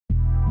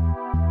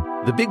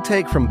The Big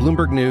Take from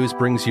Bloomberg News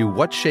brings you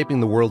what's shaping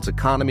the world's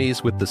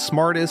economies with the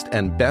smartest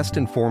and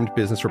best-informed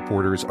business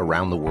reporters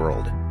around the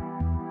world.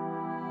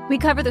 We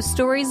cover the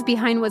stories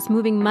behind what's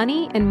moving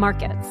money and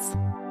markets,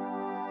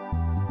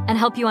 and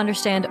help you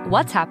understand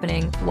what's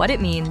happening, what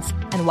it means,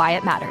 and why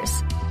it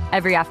matters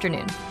every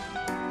afternoon.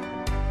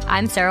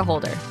 I'm Sarah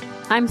Holder.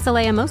 I'm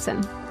Saleha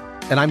Mohsin.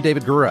 And I'm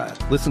David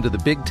Gura. Listen to The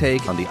Big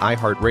Take on the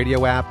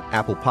iHeartRadio app,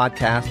 Apple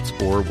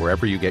Podcasts, or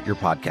wherever you get your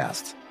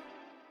podcasts.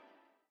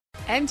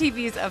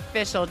 MTV's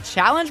official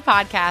Challenge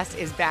podcast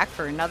is back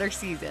for another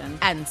season.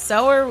 And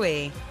so are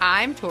we.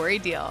 I'm Tori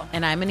Deal.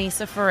 And I'm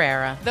Anissa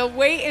Ferreira. The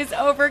wait is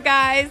over,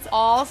 guys.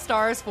 All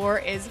Stars 4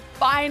 is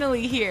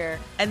finally here.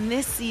 And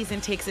this season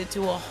takes it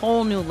to a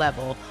whole new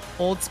level.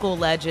 Old school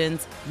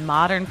legends,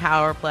 modern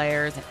power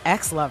players, and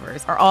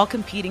ex-lovers are all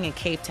competing in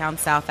Cape Town,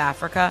 South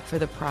Africa for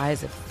the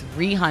prize of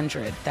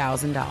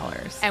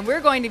 $300,000. And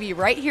we're going to be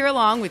right here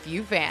along with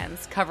you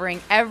fans,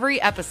 covering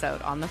every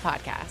episode on the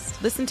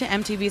podcast. Listen to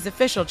MTV's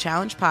official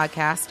Challenge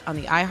podcast on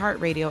the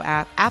iHeartRadio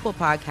app, Apple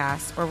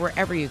Podcasts, or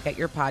wherever you get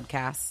your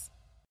podcasts.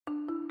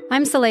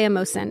 I'm Saleha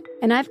Mohsin,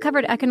 and I've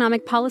covered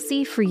economic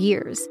policy for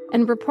years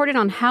and reported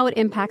on how it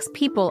impacts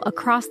people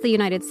across the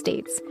United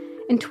States.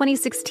 In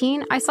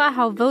 2016, I saw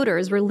how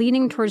voters were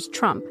leaning towards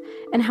Trump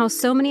and how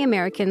so many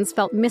Americans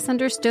felt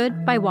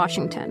misunderstood by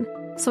Washington.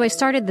 So I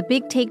started The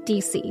Big Take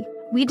DC.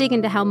 We dig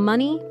into how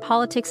money,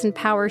 politics, and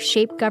power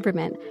shape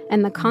government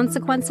and the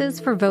consequences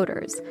for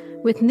voters.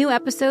 With new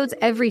episodes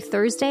every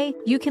Thursday,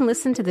 you can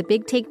listen to The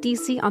Big Take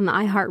DC on the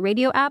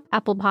iHeartRadio app,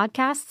 Apple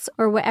Podcasts,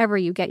 or wherever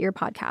you get your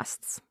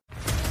podcasts.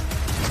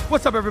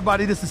 What's up,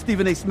 everybody? This is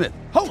Stephen A. Smith,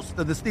 host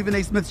of the Stephen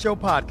A. Smith Show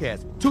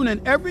podcast. Tune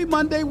in every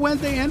Monday,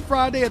 Wednesday, and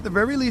Friday at the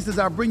very least as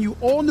I bring you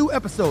all new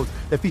episodes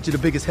that feature the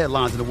biggest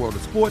headlines in the world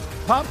of sports,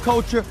 pop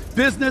culture,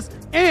 business,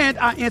 and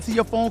I answer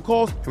your phone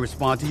calls and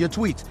respond to your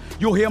tweets.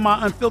 You'll hear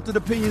my unfiltered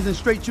opinions and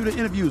straight-shooter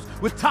interviews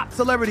with top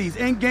celebrities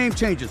and game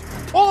changers.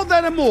 All of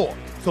that and more.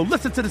 So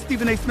listen to the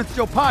Stephen A. Smith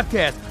Show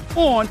podcast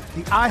on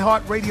the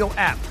iHeartRadio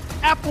app,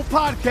 Apple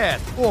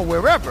Podcasts, or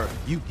wherever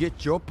you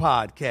get your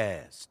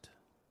podcast.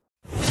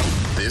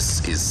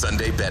 This is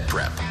Sunday Bet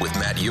Prep with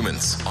Matt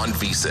Humans on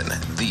VSiN,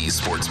 the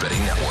Sports Betting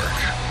Network.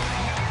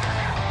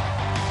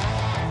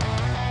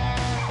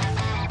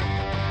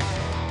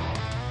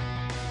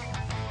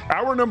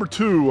 Hour number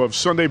 2 of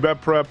Sunday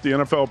Bet Prep, the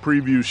NFL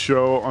preview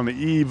show on the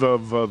eve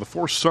of the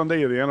fourth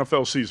Sunday of the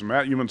NFL season.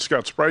 Matt Humans,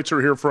 Scott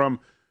Spreitzer here from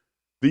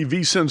the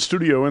VSiN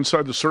studio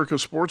inside the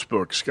Circus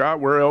Sportsbook.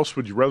 Scott, where else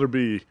would you rather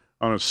be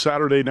on a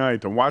Saturday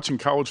night than watching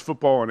college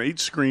football on 8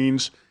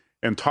 screens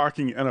and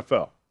talking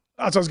NFL?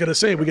 That's what I was going to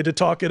say. We get to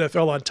talk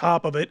NFL on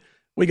top of it.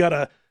 We got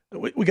a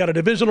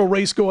divisional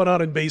race going on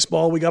in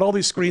baseball. We got all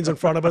these screens in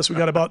front of us. We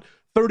got about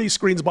 30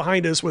 screens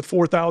behind us with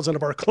 4,000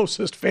 of our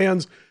closest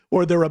fans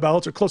or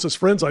thereabouts, or closest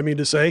friends, I mean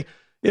to say.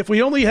 If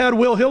we only had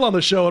Will Hill on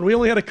the show and we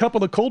only had a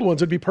couple of cold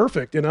ones, it'd be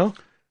perfect, you know?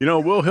 You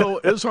know, Will Hill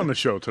is on the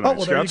show tonight,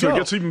 Scott, so it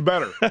gets even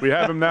better. We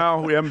have him now.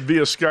 We have him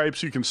via Skype,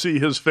 so you can see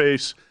his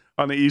face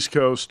on the East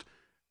Coast.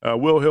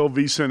 Will Hill,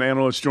 VSiN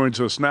analyst, joins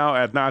us now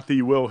at Not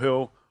The Will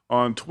Hill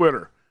on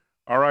Twitter.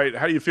 All right,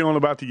 how are you feeling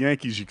about the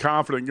Yankees? You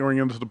confident going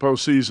into the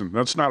postseason?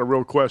 That's not a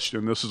real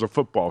question. This is a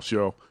football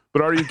show.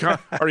 But are you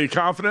are you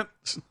confident?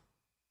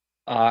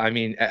 I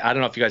mean, I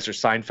don't know if you guys are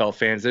Seinfeld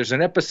fans. There's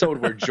an episode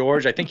where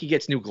George, I think he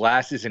gets new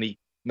glasses and he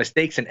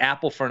mistakes an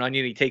apple for an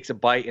onion. He takes a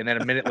bite, and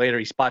then a minute later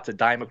he spots a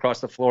dime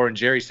across the floor, and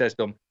Jerry says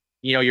to him,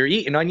 you know, you're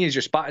eating onions,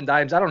 you're spotting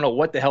dimes. I don't know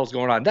what the hell's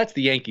going on. That's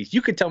the Yankees.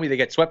 You could tell me they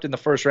get swept in the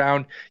first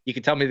round. You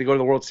could tell me they go to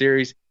the World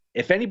Series.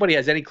 If anybody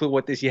has any clue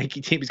what this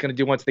Yankee team is going to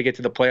do once they get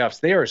to the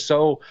playoffs, they are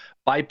so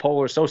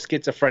bipolar, so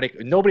schizophrenic.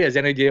 Nobody has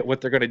any idea what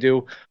they're going to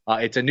do.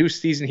 It's a new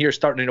season here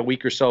starting in a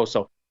week or so.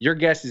 So your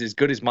guess is as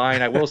good as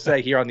mine. I will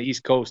say here on the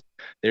East Coast,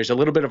 there's a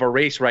little bit of a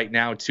race right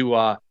now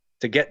to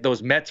get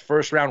those Mets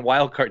first round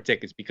wild card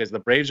tickets because the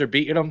Braves are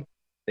beating them.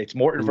 It's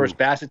Morton versus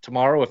Bassett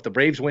tomorrow. If the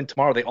Braves win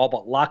tomorrow, they all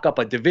but lock up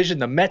a division.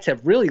 The Mets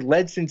have really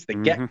led since the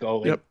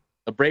get-go. Yep.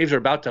 The Braves are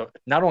about to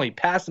not only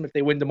pass them if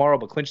they win tomorrow,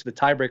 but clinch the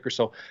tiebreaker.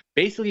 So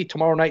basically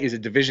tomorrow night is a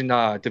division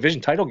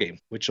title game,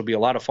 which will be a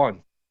lot of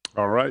fun.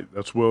 All right.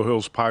 That's Will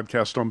Hill's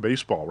podcast on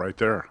baseball right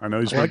there. I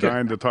know he's been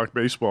dying to talk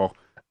baseball,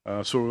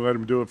 so we'll let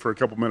him do it for a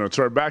couple minutes.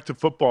 All right, back to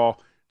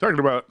football. Talking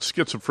about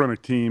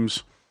schizophrenic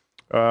teams,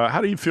 how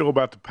do you feel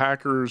about the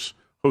Packers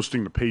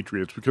hosting the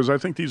Patriots? Because I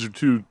think these are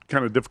two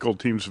kind of difficult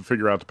teams to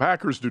figure out. The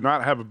Packers do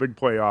not have a big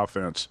play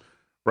offense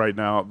right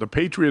now. The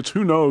Patriots,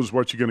 who knows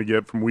what you're going to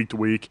get from week to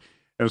week.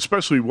 And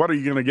especially, what are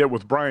you going to get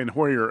with Brian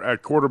Hoyer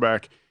at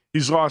quarterback?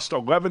 He's lost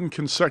 11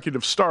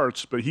 consecutive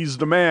starts, but he's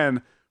the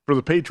man for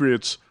the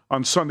Patriots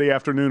on Sunday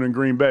afternoon in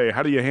Green Bay.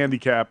 How do you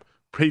handicap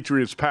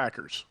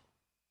Patriots-Packers?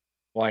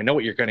 Well, I know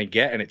what you're going to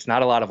get, and it's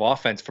not a lot of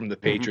offense from the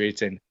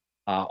Patriots. And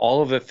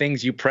all of the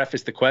things you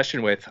preface the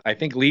question with, I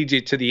think leads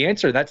you to the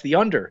answer. That's the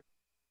under.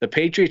 The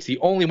Patriots, the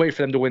only way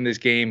for them to win this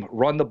game,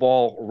 run the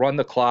ball, run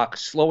the clock,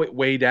 slow it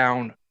way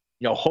down,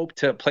 hope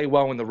to play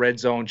well in the red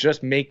zone,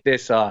 just make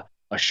this a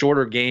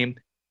shorter game.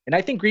 And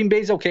I think Green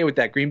Bay's okay with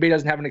that. Green Bay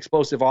doesn't have an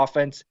explosive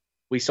offense.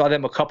 We saw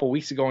them a couple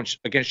weeks ago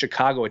against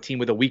Chicago, a team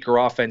with a weaker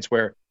offense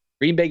where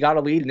Green Bay got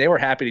a lead and they were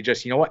happy to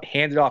just,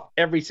 hand it off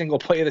every single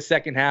play of the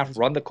second half,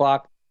 run the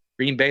clock.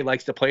 Green Bay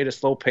likes to play at a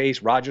slow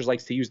pace. Rodgers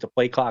likes to use the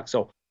play clock.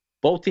 So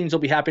both teams will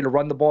be happy to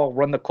run the ball,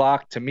 run the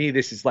clock. To me,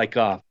 this is like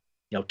a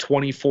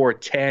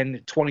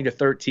 24-10,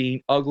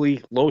 20-13,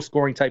 ugly,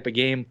 low-scoring type of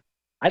game.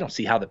 I don't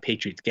see how the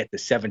Patriots get to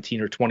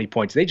 17 or 20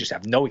 points. They just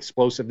have no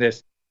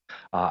explosiveness.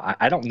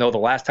 I don't know the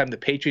last time the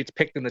Patriots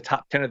picked in the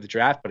top 10 of the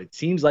draft, but it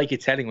seems like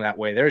it's heading that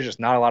way. There's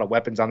just not a lot of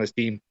weapons on this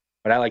team,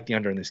 but I like the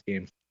under in this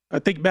game. I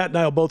think Matt and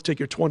I will both take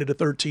your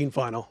 20-13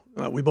 final.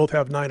 We both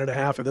have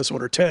 9.5 in this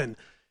one, or 10.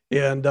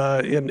 And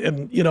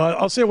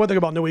I'll say one thing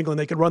about New England.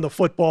 They can run the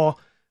football.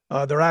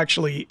 They're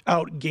actually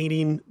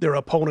outgaining their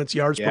opponent's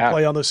yards per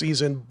play on the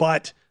season,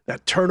 but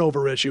that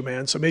turnover issue,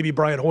 man. So maybe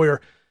Brian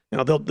Hoyer,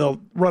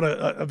 they'll run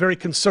a very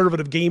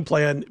conservative game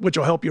plan, which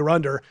will help your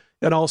under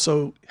and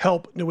also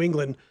help New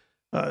England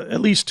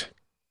at least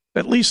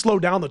slow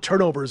down the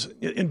turnovers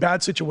in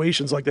bad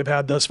situations like they've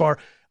had thus far.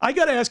 I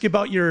got to ask you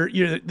about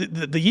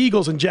the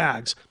Eagles and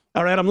Jags.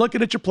 All right, I'm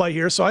looking at your play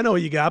here, so I know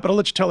what you got, but I'll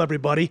let you tell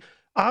everybody.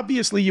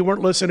 Obviously, you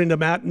weren't listening to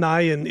Matt and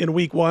I in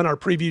week one, our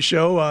preview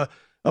show,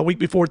 a week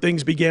before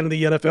things began in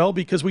the NFL,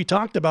 because we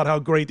talked about how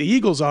great the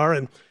Eagles are,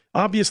 and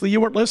obviously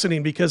you weren't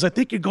listening because I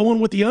think you're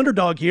going with the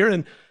underdog here,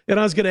 and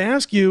I was going to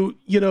ask you,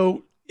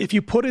 if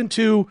you put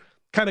into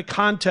kind of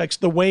context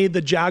the way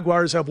the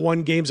Jaguars have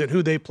won games and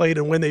who they played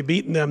and when they've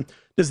beaten them,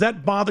 does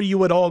that bother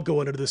you at all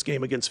going into this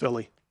game against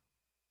Philly?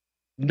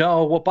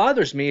 No, what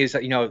bothers me is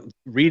that,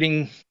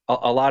 reading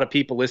a lot of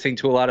people, listening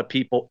to a lot of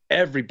people,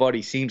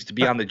 everybody seems to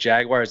be on the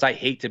Jaguars. I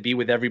hate to be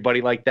with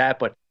everybody like that,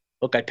 but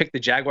look, I picked the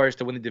Jaguars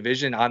to win the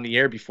division on the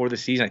air before the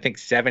season. I think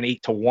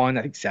 7-8-1.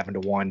 I think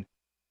 7-1.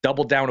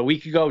 Doubled down a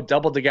week ago,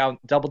 doubled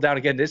down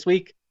again this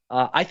week.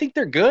 I think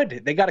they're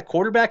good. They got a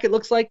quarterback, it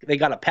looks like. They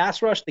got a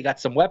pass rush. They got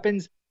some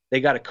weapons. They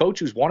got a coach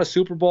who's won a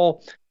Super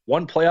Bowl,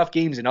 won playoff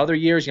games in other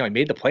years. He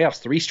made the playoffs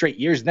 3 straight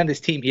years. And then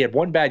this team, he had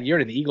one bad year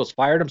and the Eagles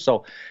fired him.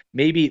 So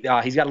maybe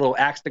he's got a little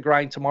axe to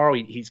grind tomorrow.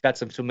 He's got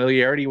some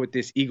familiarity with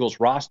this Eagles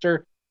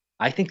roster.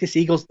 I think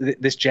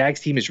this Jags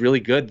team is really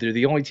good. They're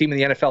the only team in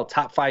the NFL,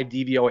 top 5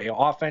 DVOA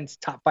offense,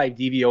 top 5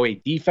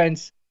 DVOA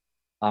defense.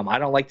 I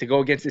don't like to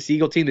go against this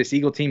Eagle team. This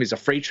Eagle team is a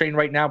freight train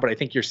right now, but I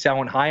think you're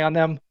selling high on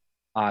them.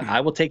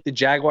 I will take the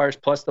Jaguars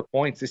plus the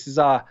points. This is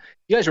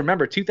you guys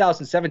remember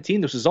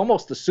 2017, this was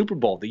almost the Super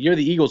Bowl, the year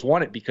the Eagles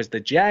won it, because the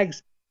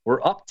Jags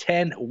were up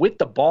 10 with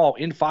the ball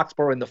in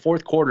Foxborough in the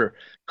fourth quarter.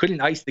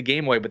 Couldn't ice the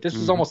game away, but this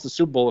was almost the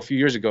Super Bowl a few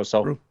years ago.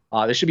 So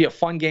this should be a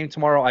fun game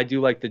tomorrow. I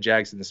do like the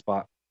Jags in the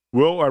spot.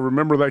 Well, I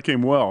remember that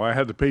game well. I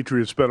had the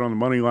Patriots bet on the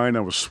money line.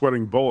 I was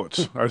sweating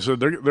bullets. I said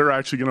they're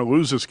actually going to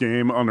lose this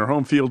game on their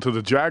home field to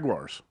the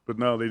Jaguars. But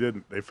no, they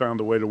didn't. They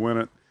found a way to win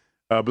it.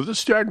 But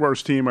this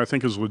Jaguars team, I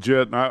think, is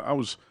legit. And I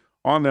was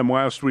on them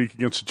last week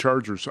against the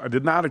Chargers. I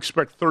did not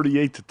expect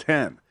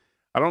 38-10.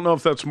 I don't know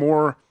if that's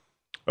more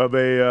of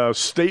a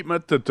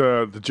statement that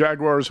the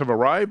Jaguars have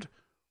arrived,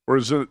 or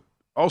is it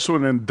also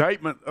an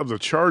indictment of the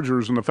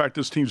Chargers and the fact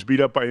this team's beat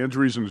up by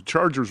injuries and the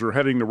Chargers are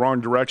heading the wrong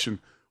direction?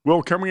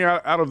 Will, coming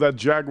out of that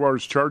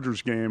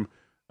Jaguars-Chargers game,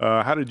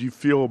 how did you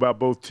feel about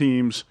both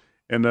teams?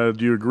 And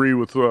do you agree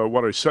with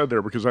what I said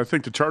there? Because I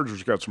think the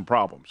Chargers got some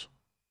problems.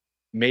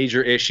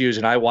 Major issues,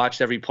 and I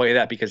watched every play of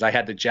that because I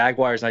had the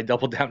Jaguars and I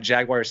doubled down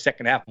Jaguars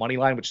second half money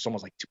line, which is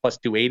almost like plus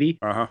 280.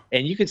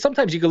 And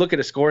sometimes you could look at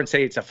a score and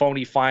say it's a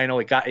phony final.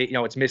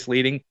 It's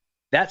misleading.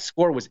 That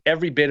score was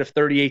every bit of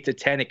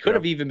 38-10. It could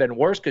have even been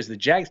worse because the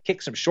Jags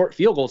kicked some short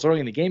field goals early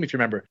in the game. If you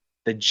remember,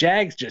 the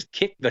Jags just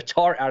kicked the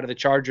tar out of the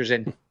Chargers,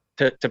 and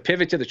to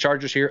pivot to the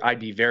Chargers here, I'd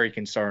be very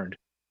concerned.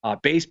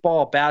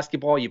 Baseball,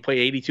 basketball, you play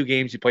 82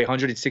 games, you play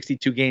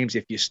 162 games.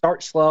 If you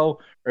start slow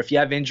or if you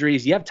have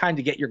injuries, you have time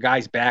to get your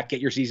guys back,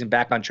 get your season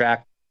back on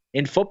track.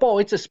 In football,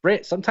 it's a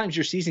sprint. Sometimes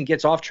your season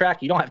gets off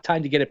track. You don't have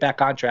time to get it back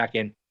on track.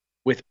 And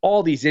with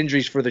all these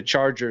injuries for the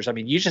Chargers, I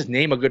mean, you just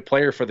name a good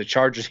player for the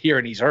Chargers here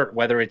and he's hurt,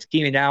 whether it's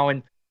Keenan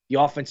Allen,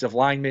 the offensive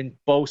lineman,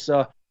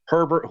 Bosa,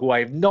 Herbert, who I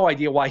have no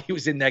idea why he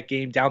was in that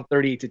game, down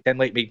 38-10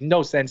 late, made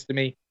no sense to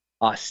me.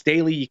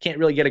 Staley, you can't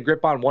really get a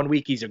grip on. 1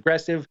 week he's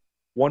aggressive.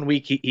 1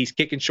 week he's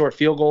kicking short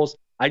field goals.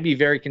 I'd be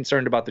very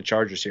concerned about the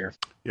Chargers here.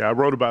 Yeah, I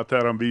wrote about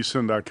that on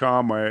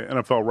vsin.com, my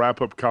NFL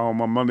wrap-up column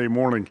on Monday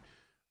morning.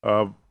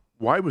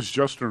 Why was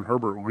Justin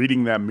Herbert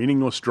leading that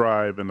meaningless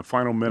drive in the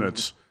final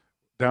minutes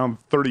down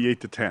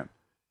 38-10?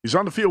 He's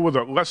on the field with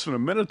less than a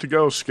minute to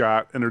go,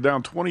 Scott, and they're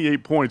down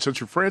 28 points. That's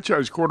your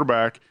franchise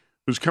quarterback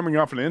who's coming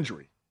off an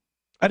injury.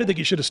 I didn't think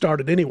he should have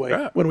started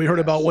anyway when we heard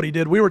about what he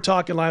did. We were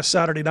talking last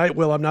Saturday night,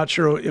 Will. I'm not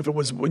sure if it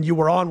was when you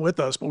were on with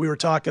us, but we were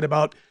talking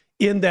about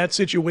in that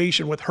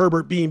situation with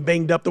Herbert being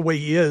banged up the way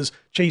he is,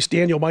 Chase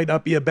Daniel might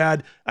not be a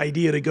bad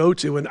idea to go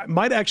to, and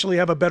might actually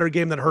have a better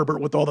game than Herbert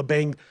with all the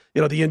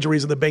the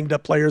injuries and the banged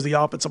up players, the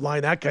offensive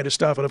line, that kind of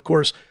stuff. And of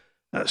course,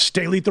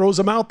 Staley throws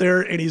him out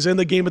there, and he's in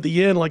the game at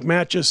the end, like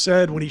Matt just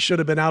said, when he should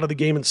have been out of the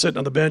game and sitting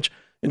on the bench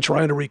and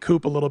trying to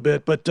recoup a little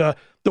bit. But the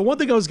one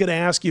thing I was going to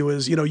ask you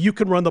is, you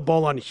can run the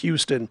ball on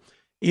Houston,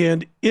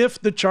 And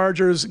if the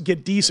Chargers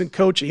get decent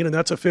coaching, and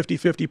that's a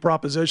 50-50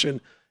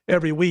 proposition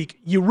every week,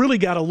 you really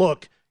got to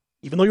look,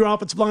 even though your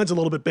offensive line's a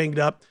little bit banged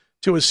up,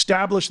 to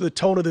establish the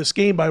tone of this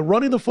game by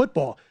running the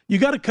football. You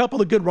got a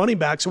couple of good running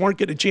backs who aren't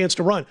getting a chance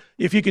to run.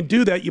 If you can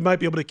do that, you might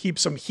be able to keep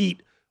some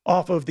heat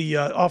off of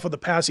the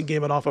passing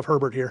game and off of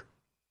Herbert here.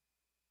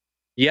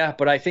 Yeah,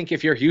 but I think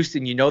if you're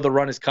Houston, you know the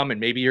run is coming.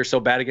 Maybe you're so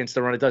bad against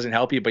the run it doesn't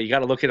help you, but you got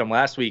to look at them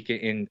last week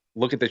and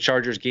look at the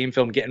Chargers game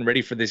film getting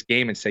ready for this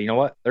game and say, you know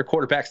what? Their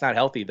quarterback's not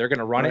healthy. They're going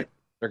to run it.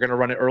 They're going to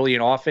run it early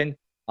and often.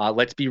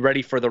 Let's be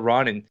ready for the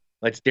run, and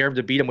let's dare them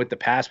to beat them with the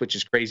pass, which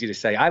is crazy to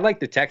say. I like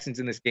the Texans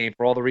in this game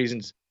for all the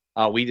reasons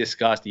we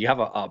discussed. You have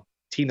a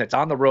team that's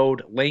on the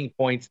road, laying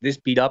points, this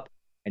beat up,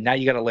 and now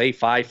you got to lay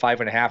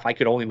 5.5. I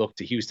could only look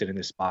to Houston in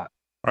this spot.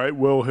 All right,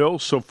 Will Hill,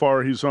 so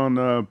far he's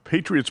on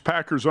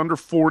Patriots-Packers under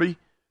 40,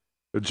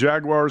 the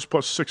Jaguars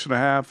plus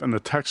 6.5, and the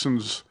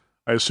Texans,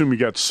 I assume you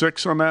got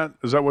 6 on that.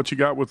 Is that what you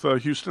got with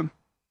Houston?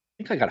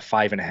 I think I got a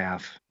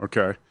 5.5.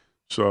 Okay.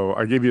 So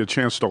I gave you a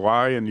chance to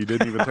lie, and you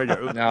didn't even take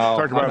it. No,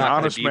 Talk about I'm not an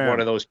honest be man. One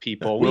of those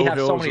people. Will We have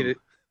Hill's so many.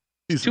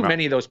 Too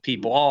many of those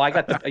people. Oh, I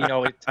got the.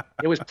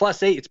 It was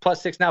 +8. It's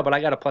 +6 now, but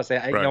I got a +8.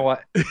 Right. You know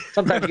what?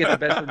 Sometimes you get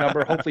the best of the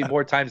number. Hopefully,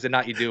 more times than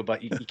not you do,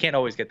 but you can't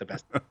always get the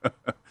best.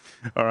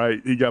 All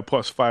right, he got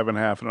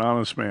 +5.5. An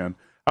honest man.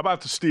 How about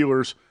the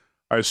Steelers?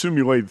 I assume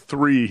you laid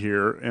 3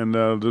 here, and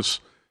this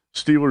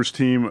Steelers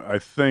team, I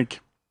think,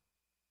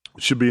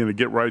 should be in a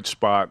get-right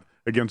spot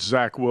against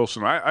Zach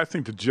Wilson. I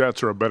think the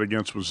Jets are a bet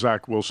against with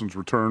Zach Wilson's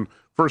return.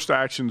 First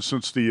action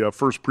since the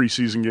first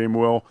preseason game,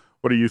 Will.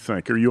 What do you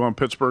think? Are you on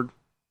Pittsburgh?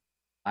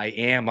 I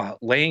am.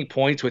 Laying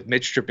points with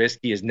Mitch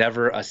Trubisky is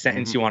never a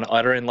sentence you want to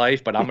utter in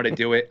life, but I'm going to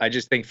do it. I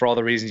just think for all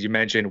the reasons you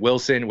mentioned,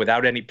 Wilson,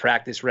 without any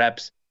practice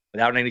reps,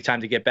 without any time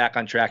to get back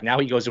on track, now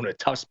he goes into a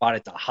tough spot.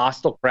 It's a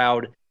hostile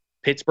crowd.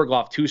 Pittsburgh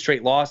off 2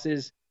 straight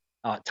losses.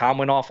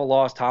 Tomlin off a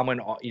loss.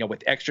 Tomlin,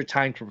 with extra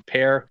time to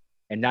prepare,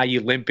 and now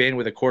you limp in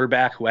with a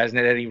quarterback who hasn't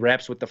had any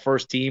reps with the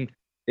first team.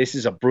 This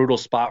is a brutal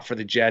spot for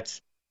the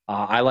Jets.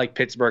 I like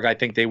Pittsburgh. I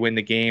think they win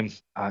the game.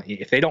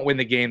 If they don't win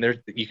the game,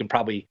 you can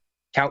probably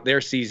count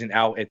their season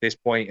out at this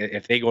point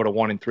if they go to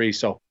 1-3.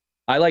 So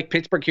I like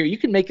Pittsburgh here. You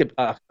can make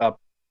a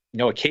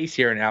case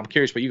here, and I'm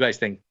curious what you guys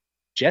think.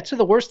 Jets are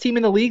the worst team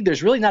in the league.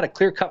 There's really not a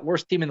clear-cut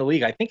worst team in the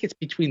league. I think it's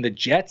between the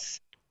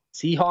Jets,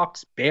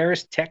 Seahawks,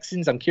 Bears,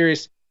 Texans. I'm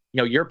curious,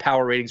 your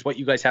power ratings, what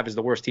you guys have as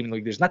the worst team in the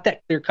league. There's not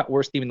that clear-cut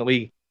worst team in the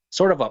league.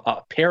 Sort of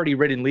a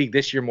parity-ridden league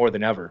this year more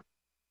than ever.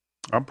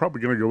 I'm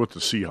probably going to go with the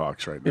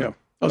Seahawks right now. Yeah.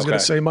 I was going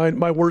to say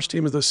my worst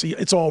team is the Seahawks.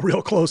 It's all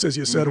real close, as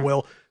you said,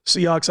 Will.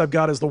 Seahawks I've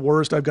got as the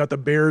worst. I've got the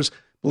Bears,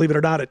 believe it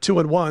or not, at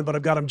 2-1, but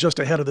I've got them just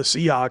ahead of the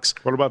Seahawks.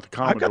 What about the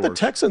Commodores? I've got the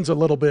Texans a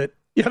little bit.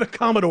 Yeah, the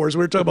Commodores.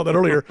 We were talking about that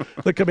earlier.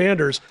 The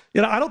Commanders.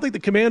 I don't think the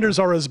Commanders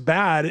are as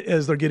bad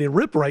as they're getting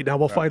ripped right now.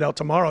 We'll find out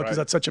tomorrow because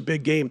that's such a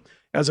big game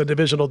as a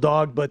divisional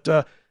dog. But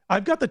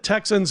I've got the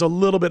Texans a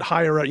little bit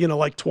higher,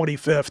 like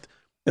 25th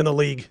in the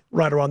league,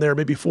 right around there,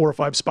 maybe 4 or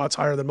 5 spots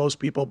higher than most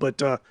people.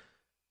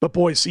 But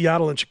boy,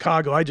 Seattle and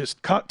Chicago, I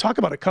just talk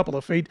about a couple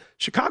of fade.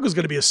 Chicago's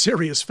going to be a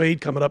serious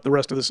fade coming up the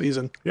rest of the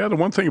season. Yeah, the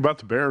one thing about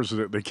the Bears is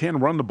that they can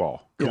run the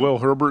ball. Khalil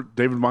Herbert,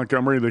 David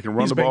Montgomery, they can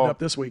run the ball. He's banged up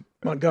this week,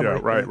 Montgomery.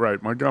 Yeah,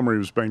 right. Montgomery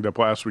was banged up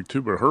last week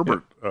too, but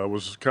Herbert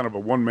was kind of a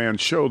one-man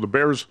show. The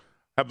Bears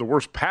have the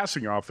worst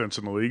passing offense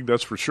in the league,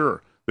 that's for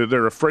sure.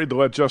 They're afraid to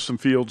let Justin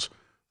Fields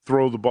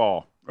throw the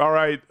ball. All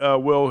right,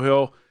 Will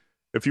Hill.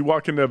 If you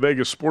walk into a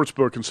Vegas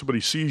sportsbook and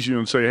somebody sees you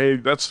and say, hey,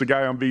 that's the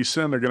guy on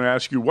VSiN, they're going to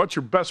ask you, what's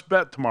your best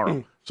bet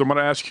tomorrow? So I'm going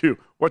to ask you,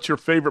 what's your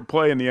favorite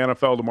play in the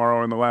NFL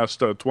tomorrow in the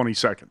last 20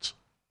 seconds?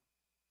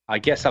 I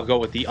guess I'll go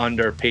with the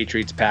under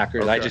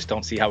Patriots-Packers. Okay. I just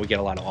don't see how we get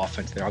a lot of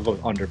offense there. I'll go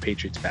with under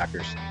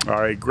Patriots-Packers. All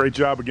right, great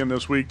job again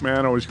this week,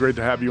 man. Always great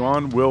to have you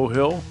on. Will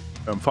Hill.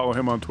 Follow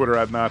him on Twitter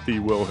at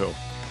 @NotTheWillHill.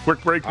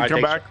 Quick break. We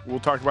come back.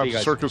 We'll talk about the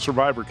Circa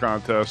Survivor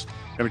contest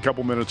in a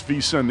couple minutes.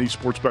 VSiN, the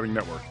Sports Betting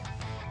Network.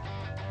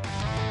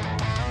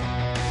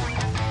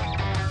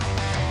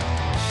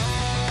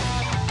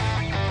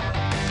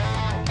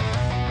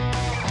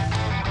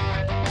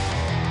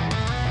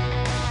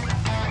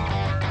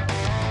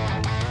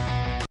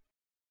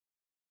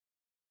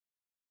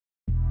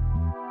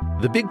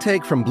 The Big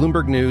Take from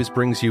Bloomberg News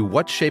brings you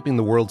what's shaping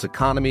the world's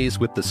economies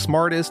with the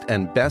smartest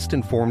and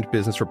best-informed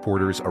business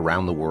reporters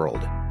around the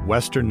world.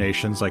 Western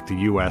nations like the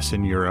U.S.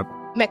 and Europe.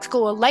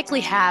 Mexico will likely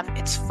have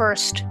its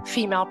first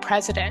female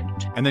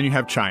president. And then you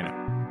have China.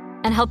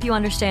 And help you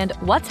understand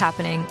what's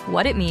happening,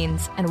 what it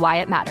means, and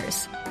why it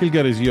matters. He'll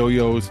get his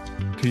yo-yos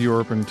to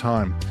Europe in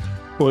time.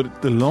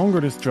 But the longer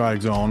this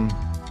drags on,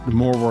 the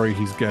more worry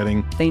he's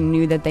getting. They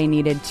knew that they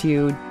needed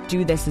to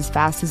do this as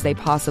fast as they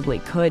possibly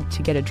could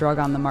to get a drug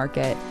on the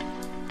market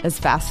as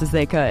fast as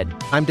they could.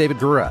 I'm David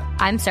Gura.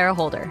 I'm Sarah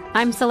Holder.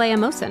 I'm Saleha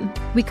Mohsin.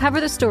 We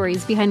cover the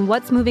stories behind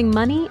what's moving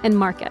money and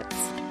markets.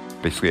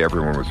 Basically,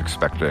 everyone was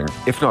expecting,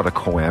 if not a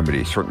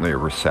calamity, certainly a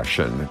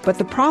recession. But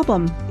the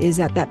problem is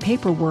that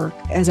paperwork,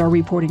 as our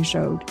reporting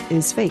showed,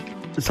 is fake.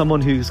 As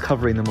someone who's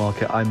covering the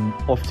market, I'm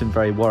often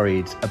very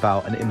worried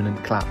about an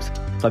imminent collapse.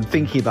 So I'm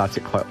thinking about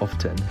it quite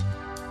often.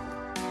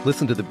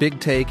 Listen to The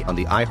Big Take on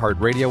the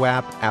iHeartRadio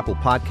app, Apple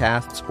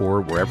Podcasts, or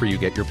wherever you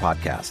get your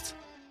podcasts.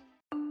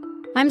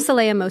 I'm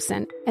Saleha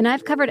Mohsin, and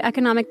I've covered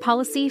economic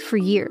policy for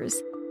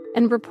years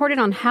and reported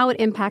on how it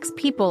impacts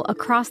people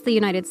across the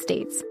United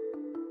States.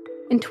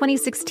 In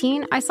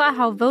 2016, I saw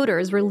how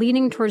voters were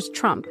leaning towards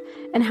Trump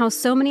and how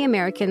so many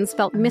Americans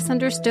felt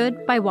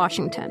misunderstood by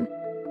Washington.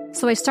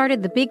 So I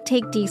started The Big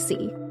Take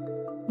DC.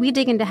 We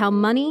dig into how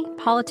money,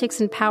 politics,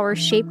 and power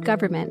shape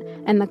government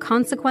and the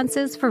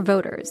consequences for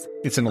voters.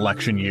 It's an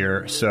election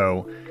year,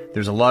 so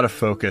there's a lot of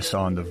focus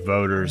on the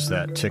voters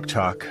that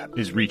TikTok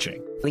is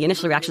reaching. The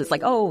initial reaction is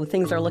like, oh,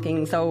 things are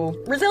looking so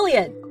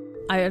resilient.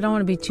 I don't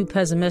want to be too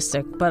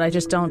pessimistic, but I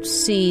just don't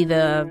see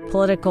the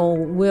political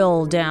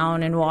will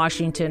down in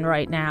Washington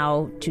right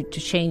now to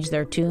change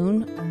their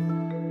tune.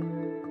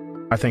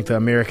 I think the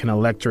American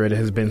electorate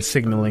has been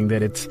signaling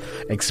that it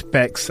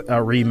expects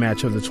a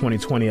rematch of the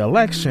 2020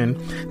 election.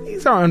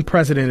 These are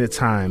unprecedented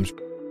times.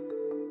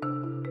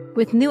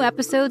 With new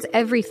episodes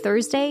every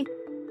Thursday,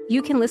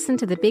 you can listen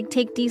to The Big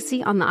Take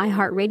DC on the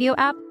iHeartRadio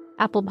app,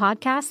 Apple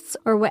Podcasts,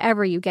 or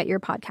wherever you get your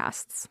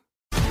podcasts.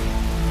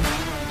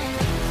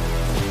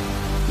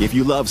 If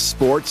you love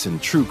sports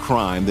and true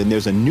crime, then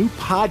there's a new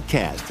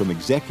podcast from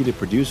executive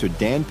producer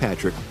Dan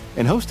Patrick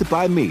and hosted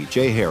by me,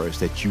 Jay Harris,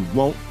 that you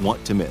won't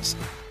want to miss.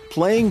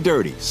 Playing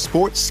Dirty: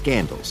 Sports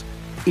Scandals.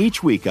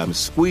 Each week, I'm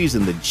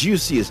squeezing the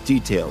juiciest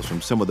details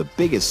from some of the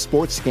biggest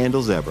sports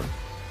scandals ever.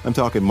 I'm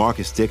talking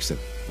Marcus Dixon,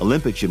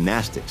 Olympic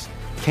gymnastics,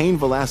 Cain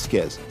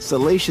Velasquez,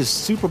 salacious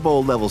Super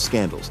Bowl-level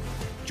scandals.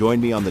 Join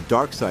me on the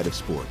dark side of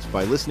sports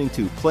by listening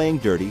to Playing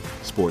Dirty: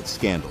 Sports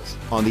Scandals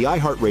on the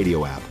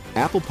iHeartRadio app,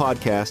 Apple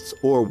Podcasts,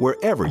 or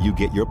wherever you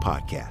get your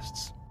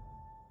podcasts.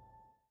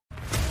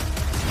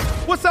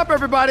 What's up,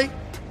 everybody?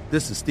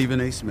 This is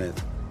Stephen A.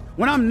 Smith.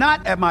 When I'm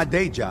not at my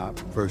day job,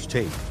 First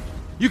Take,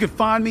 you can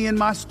find me in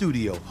my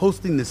studio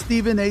hosting the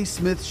Stephen A.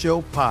 Smith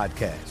Show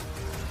podcast.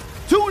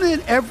 Tune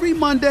in every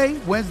Monday,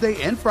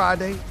 Wednesday, and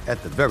Friday,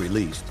 at the very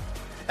least,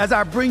 as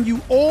I bring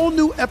you all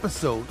new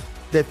episodes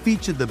that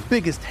feature the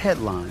biggest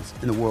headlines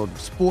in the world of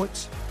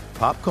sports,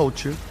 pop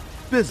culture,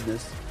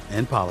 business,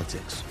 and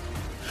politics.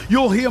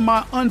 You'll hear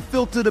my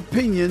unfiltered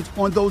opinions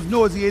on those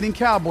nauseating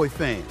Cowboy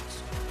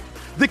fans,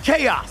 the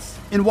chaos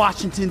in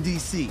Washington,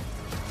 D.C.,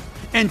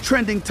 and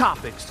trending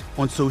topics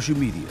on social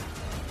media,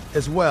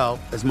 as well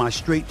as my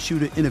straight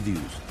shooter interviews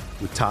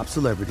with top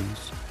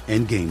celebrities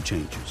and game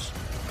changers.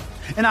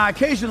 And I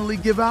occasionally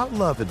give out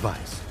love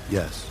advice.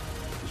 Yes,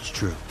 it's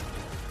true.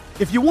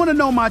 If you want to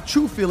know my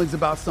true feelings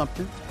about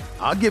something,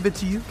 I'll give it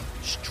to you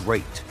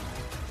straight.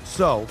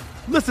 So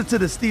listen to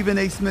the Stephen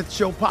A. Smith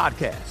Show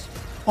podcast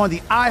on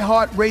the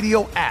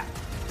iHeartRadio app,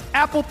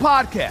 Apple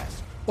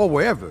Podcasts, or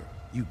wherever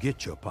you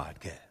get your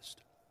podcast.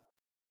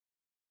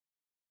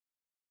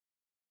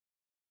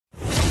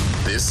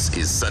 This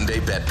is Sunday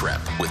Bet Prep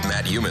with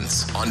Matt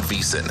Humans on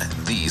VSiN,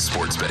 the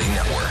Sports Betting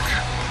Network.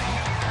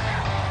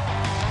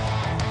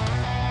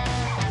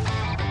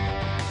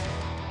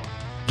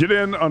 Get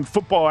in on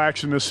football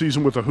action this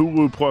season with a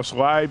Hulu Plus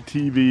live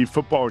TV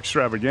football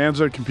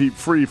extravaganza. Compete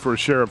free for a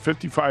share of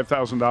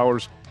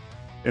 $55,000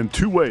 in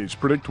 2 ways.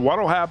 Predict what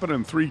will happen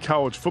in 3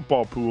 college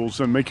football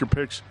pools and make your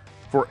picks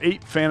for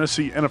 8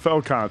 fantasy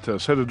NFL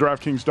contests. Head to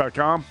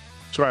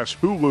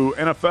DraftKings.com/Hulu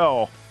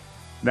NFL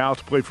now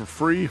to play for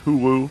free.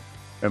 Hulu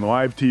and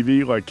live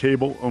TV like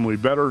cable, only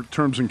better.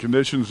 Terms and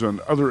conditions and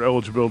other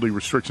eligibility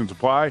restrictions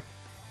apply.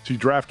 See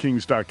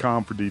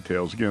DraftKings.com for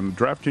details. Again,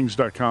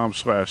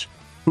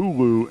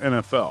 DraftKings.com/Hulu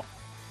NFL.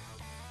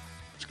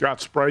 Scott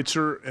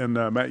Spreitzer and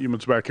Matt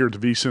Humans back here at the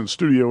VSiN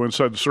studio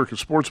inside the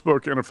Circus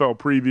Sportsbook NFL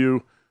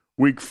preview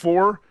week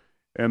 4.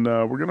 And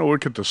we're going to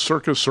look at the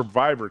Circus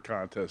Survivor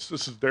contest.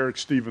 This is Derek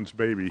Stevens'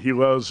 baby. He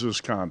loves this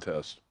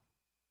contest.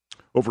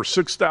 Over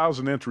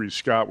 6,000 entries,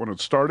 Scott, when it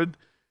started.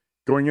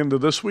 Going into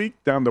this week,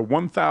 down to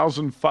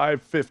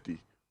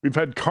 1,550. We've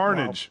had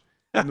carnage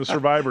in the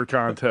Survivor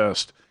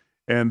contest.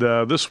 And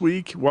this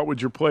week, what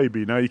would your play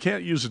be? Now, you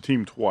can't use a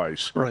team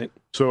twice. Right.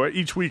 So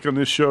each week on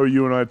this show,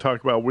 you and I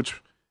talk about which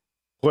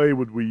play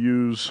would we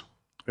use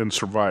in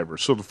Survivor.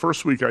 So the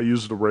first week, I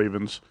used the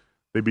Ravens.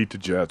 They beat the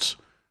Jets.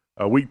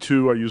 Week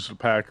 2, I used the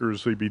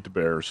Packers. They beat the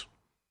Bears.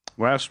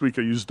 Last week,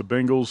 I used the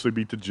Bengals. They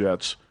beat the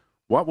Jets.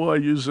 What will I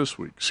use this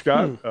week?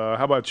 Scott,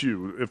 how about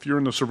you? If you're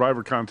in the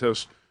Survivor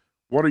contest,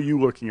 what are you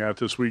looking at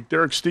this week?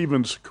 Derek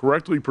Stevens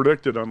correctly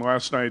predicted on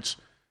last night's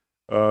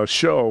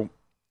show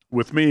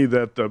with me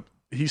that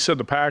he said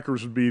the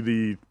Packers would be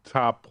the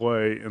top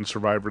play in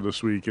Survivor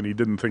this week, and he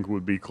didn't think it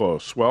would be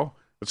close. Well,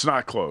 it's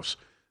not close.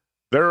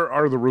 There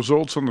are the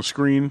results on the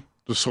screen,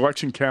 the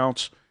selection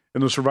counts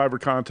in the Survivor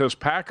contest.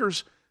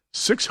 Packers,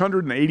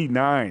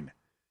 689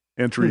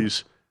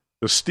 entries.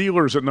 The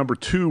Steelers at number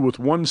 2 with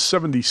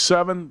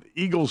 177.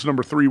 Eagles,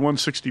 number 3,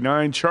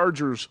 169.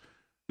 Chargers,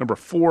 number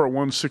 4 at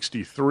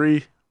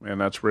 163. Man,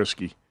 that's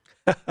risky.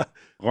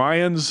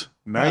 Lions,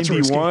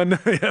 91.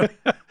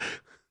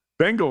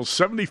 Bengals,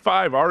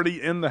 75,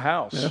 already in the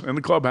house, in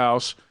the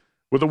clubhouse,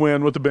 with a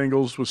win with the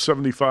Bengals with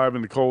 75,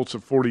 and the Colts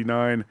at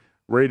 49.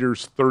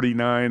 Raiders,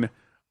 39.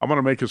 I'm going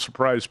to make a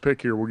surprise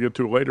pick here. We'll get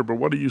to it later, but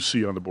what do you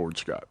see on the board,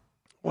 Scott?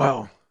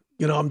 Wow.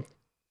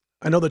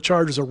 I know the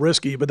Chargers are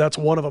risky, but that's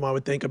one of them I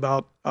would think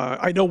about.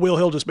 I know Will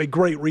Hill just made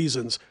great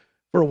reasons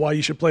for why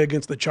you should play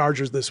against the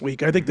Chargers this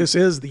week. I think this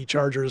is the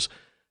Chargers'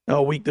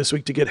 week this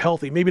week to get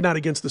healthy. Maybe not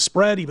against the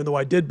spread, even though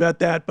I did bet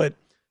that, but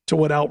to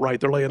win outright.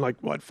 They're laying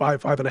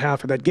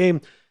 5.5 in that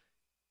game.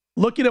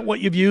 Looking at what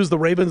you've used, the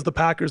Ravens, the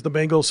Packers, the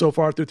Bengals so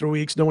far through 3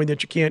 weeks, knowing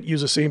that you can't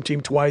use the same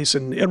team twice.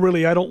 And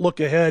really, I don't look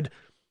ahead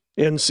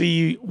and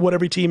see what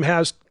every team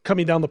has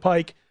coming down the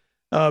pike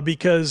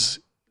because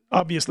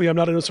obviously I'm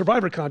not in a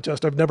Survivor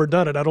contest. I've never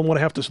done it. I don't want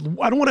to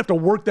have to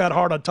work that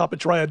hard on top of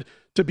trying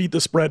to beat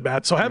the spread,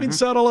 Matt. So having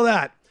said all of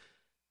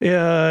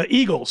that,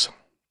 Eagles.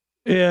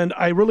 And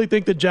I really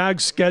think the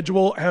Jags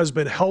schedule has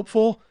been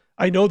helpful.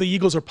 I know the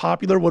Eagles are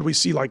popular. What do we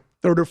see, like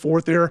third or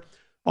fourth there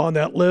on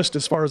that list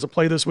as far as the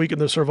play this week in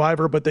the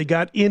Survivor? But they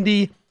got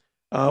Indy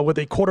with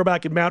a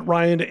quarterback in Matt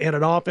Ryan and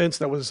an offense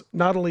that was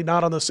not only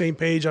not on the same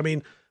page. I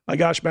mean, my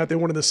gosh, Matt, they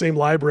weren't in the same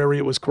library.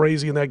 It was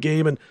crazy in that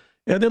game. And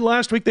then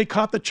last week they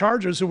caught the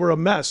Chargers, who were a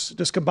mess.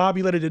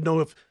 Discombobulated, didn't know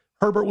if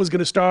Herbert was going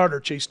to start or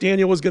Chase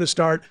Daniel was going to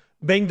start.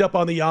 Banged up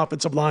on the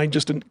offensive line.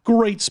 Just a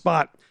great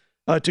spot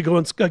to go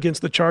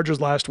against the Chargers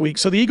last week.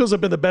 So the Eagles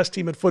have been the best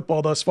team in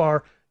football thus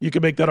far. You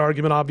can make that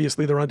argument.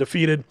 Obviously, they're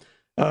undefeated.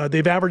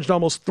 They've averaged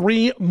almost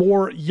 3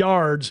 more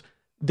yards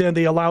than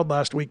they allowed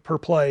last week per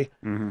play.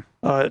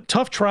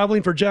 Tough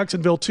traveling for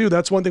Jacksonville, too.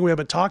 That's one thing we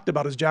haven't talked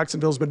about is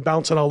Jacksonville's been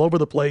bouncing all over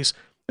the place,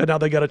 and now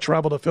they got to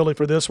travel to Philly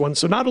for this one.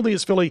 So not only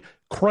is Philly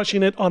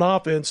crushing it on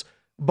offense,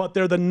 but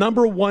they're the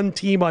number 1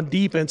 team on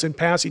defense in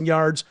passing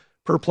yards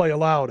per play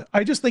allowed.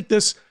 I just think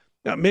this,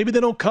 maybe they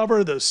don't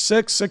cover the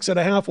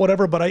 6.5,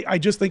 whatever, but I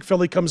just think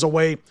Philly comes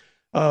away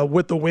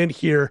with the win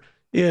here.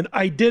 And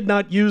I did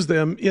not use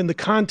them in the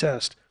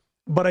contest,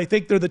 but I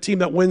think they're the team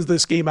that wins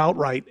this game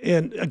outright.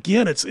 And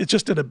again, it's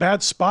just in a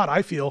bad spot,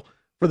 I feel,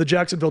 for the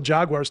Jacksonville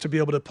Jaguars to be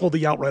able to pull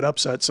the outright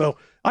upset. So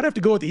I'd have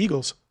to go with the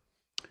Eagles.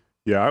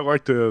 Yeah, I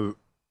like to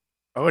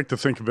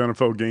think of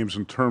NFL games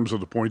in terms of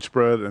the point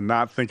spread and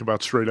not think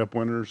about straight up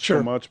winners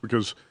so much,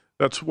 because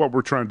that's what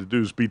we're trying to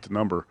do is beat the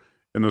number.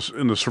 In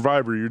the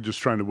Survivor, you're just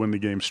trying to win the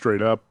game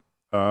straight up.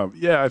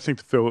 I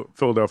think the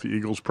Philadelphia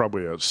Eagles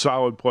probably a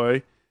solid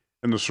play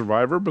in the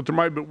Survivor, but there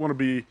might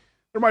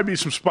be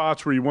some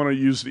spots where you want to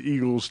use the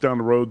Eagles down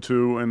the road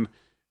too, and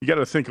you got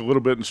to think a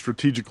little bit in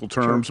strategical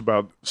terms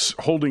about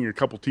holding a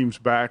couple teams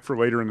back for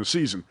later in the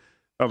season.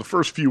 Now, the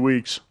first few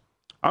weeks,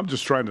 I'm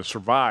just trying to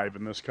survive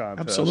in this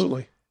contest.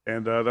 Absolutely.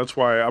 And that's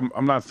why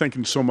I'm not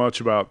thinking so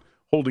much about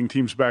holding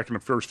teams back in the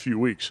first few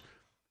weeks.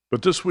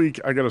 But this week,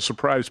 I got a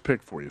surprise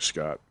pick for you,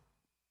 Scott,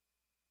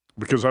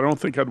 because I don't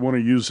think I'd want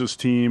to use this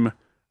team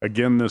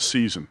again this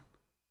season.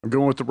 I'm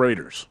going with the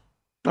Raiders.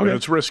 Okay. And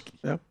it's risky.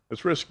 Yeah.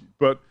 It's risky.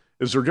 But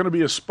is there going to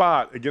be a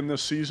spot again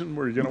this season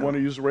where you're going to want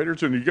to use the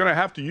Raiders? And you're going to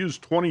have to use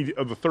 20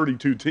 of the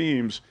 32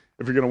 teams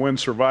if you're going to win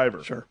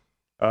Survivor. Sure.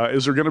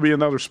 Is there going to be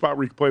another spot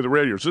where you can play the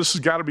Raiders? This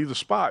has got to be the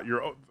spot.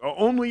 You're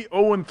only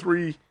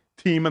 0-3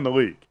 team in the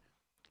league.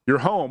 You're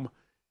home.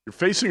 You're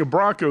facing a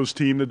Broncos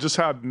team that just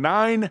had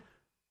 9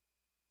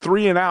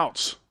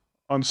 3-and-outs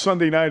on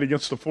Sunday night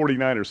against the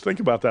 49ers.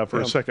 Think about that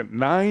for a second.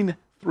 9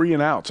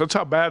 3-and-outs. That's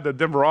how bad the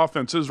Denver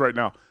offense is right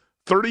now.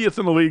 30th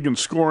in the league in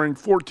scoring,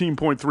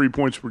 14.3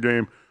 points per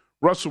game.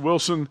 Russell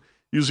Wilson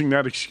using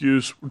that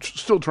excuse. We're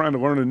still trying to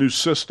learn a new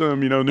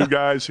system, new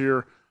guys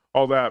here,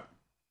 all that.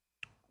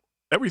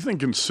 Everything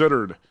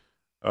considered,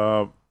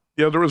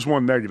 there is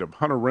one negative.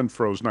 Hunter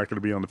Renfrow is not going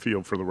to be on the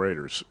field for the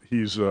Raiders.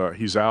 He's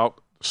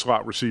out. The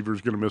slot receiver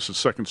is going to miss his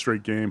second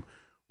straight game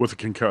with a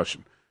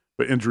concussion.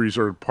 But injuries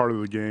are part of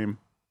the game,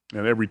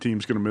 and every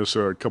team's going to miss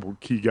a couple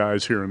key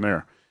guys here and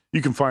there.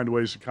 You can find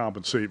ways to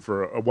compensate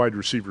for a wide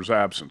receiver's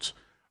absence.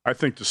 I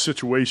think the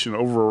situation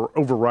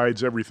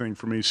overrides everything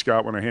for me,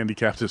 Scott, when I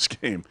handicap this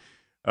game.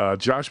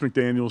 Josh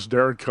McDaniels,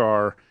 Derek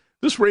Carr.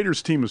 This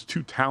Raiders team is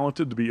too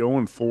talented to be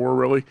 0-4,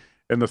 really.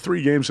 And the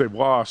 3 games they've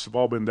lost have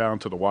all been down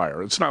to the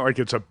wire. It's not like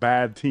it's a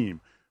bad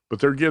team, but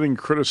they're getting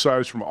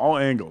criticized from all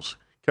angles,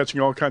 catching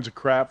all kinds of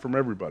crap from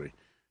everybody.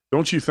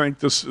 Don't you think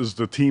this is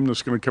the team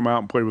that's going to come out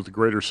and play with a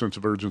greater sense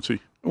of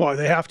urgency? Well,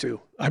 they have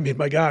to. I mean,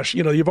 my gosh,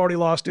 you've already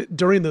lost it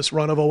during this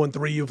run of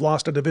 0-3. You've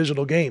lost a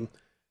divisional game,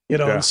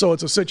 and so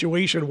it's a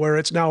situation where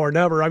it's now or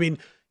never. I mean,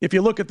 if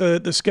you look at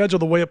the schedule,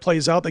 the way it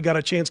plays out, they got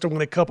a chance to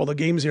win a couple of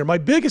games here. My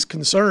biggest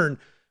concern,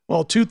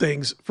 well, 2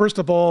 things. First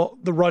of all,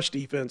 the rush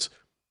defense.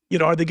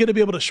 Are they going to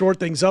be able to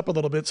short things up a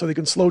little bit so they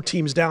can slow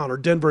teams down, or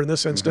Denver in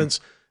this instance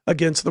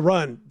against the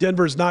run?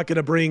 Denver's not going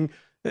to bring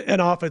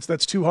an offense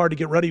that's too hard to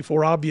get ready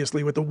for,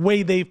 obviously, with the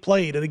way they've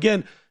played. And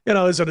again,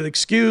 is it an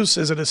excuse?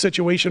 Is it a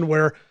situation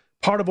where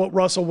part of what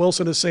Russell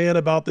Wilson is saying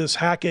about this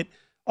Hackett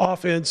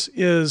offense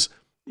is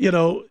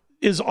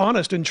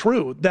honest and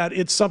true, that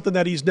it's something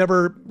that he's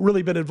never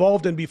really been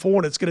involved in before,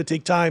 and it's going to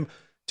take time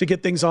to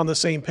get things on the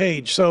same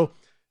page. So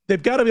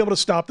they've got to be able to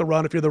stop the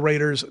run if you're the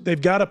Raiders.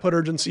 They've got to put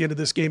urgency into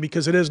this game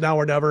because it is now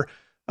or never.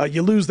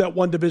 You lose that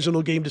one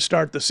divisional game to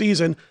start the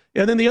season.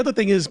 And then the other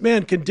thing is,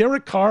 man, can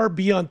Derek Carr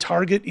be on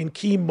target in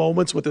key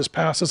moments with his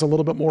passes a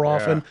little bit more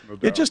often? No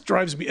doubt. It just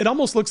drives me. It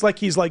almost looks like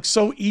he's like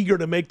so eager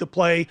to make the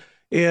play,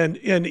 and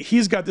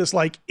he's got this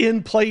like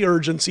in-play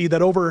urgency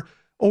that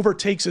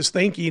overtakes his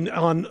thinking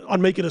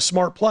on making a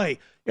smart play.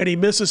 And he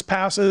misses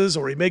passes,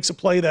 or he makes a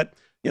play that,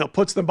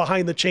 puts them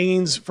behind the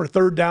chains for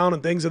third down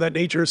and things of that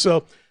nature.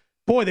 So,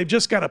 boy, they've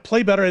just got to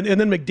play better. And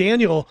then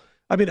McDaniel,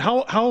 I mean,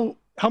 how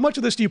much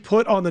of this do you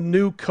put on the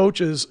new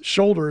coach's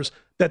shoulders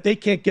that they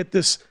can't get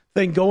this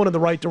thing going in the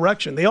right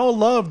direction? They all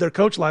loved their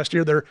coach last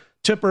year, their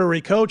temporary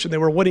coach, and they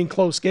were winning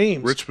close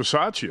games. Rich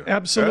Bisaccia.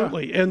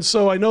 Absolutely. Yeah. And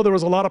so I know there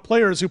was a lot of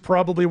players who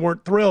probably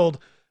weren't thrilled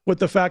with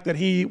the fact that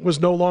he was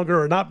no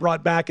longer or not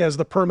brought back as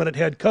the permanent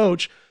head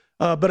coach.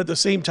 But at the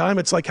same time,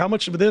 it's like, how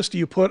much of this do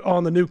you put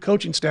on the new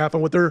coaching staff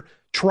and what they're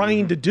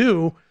trying to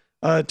do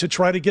to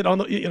try to get on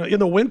the in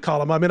the win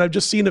column? I mean, I've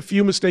just seen a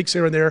few mistakes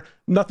here and there.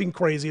 Nothing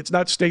crazy. It's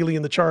not Staley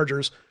and the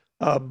Chargers.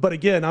 But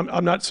again,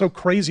 I'm not so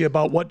crazy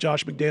about what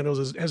Josh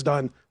McDaniels has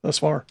done thus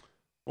far.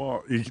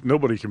 Well,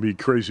 nobody can be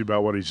crazy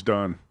about what he's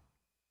done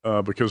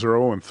because they're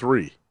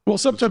 0-3. Well,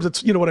 sometimes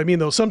it's, you know what I mean,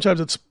 though.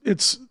 Sometimes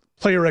it's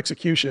player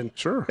execution.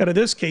 Sure. And in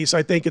this case,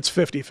 I think it's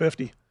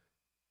 50-50.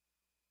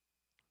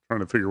 Trying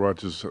to figure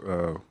out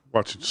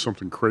watching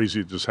something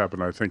crazy that just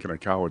happened, I think, in a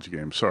college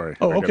game. Sorry.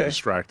 Oh, I okay. got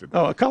distracted.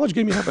 Oh, a college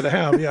game you happen to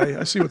have. Yeah,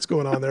 I see what's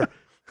going on there.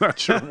 Not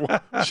sure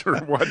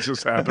what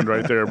just happened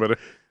right there, but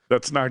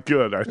that's not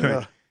good, I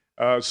think.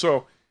 Yeah.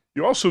 So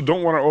you also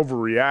don't want to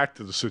overreact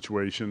to the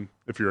situation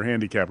if you're a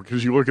handicapper,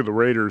 because you look at the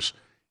Raiders,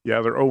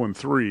 they're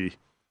 0-3,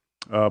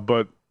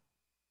 but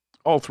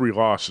all three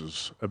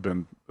losses have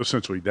been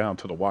essentially down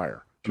to the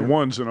wire. Sure. The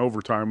one's in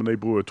overtime when they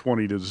blew a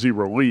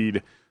 20-0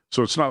 lead,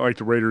 so it's not like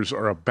the Raiders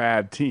are a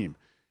bad team.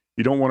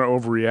 You don't want to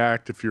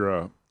overreact if you're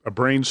a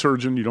brain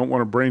surgeon. You don't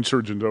want a brain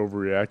surgeon to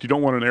overreact. You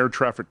don't want an air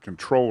traffic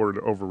controller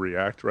to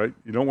overreact, right?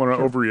 You don't want to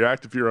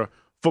overreact if you're a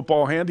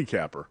football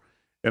handicapper.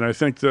 And I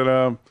think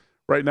that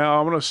right now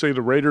I'm going to say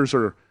the Raiders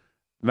are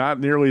not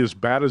nearly as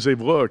bad as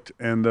they've looked,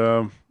 and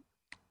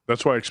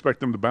that's why I expect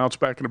them to bounce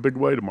back in a big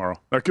way tomorrow.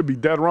 That could be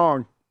dead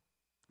wrong.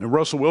 And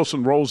Russell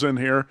Wilson rolls in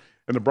here,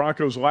 and the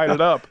Broncos light it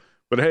up.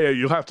 But, hey,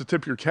 you'll have to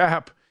tip your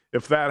cap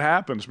if that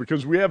happens,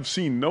 because we have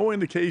seen no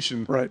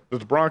indication that the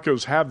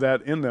Broncos have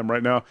that in them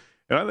right now.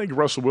 And I think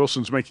Russell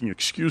Wilson's making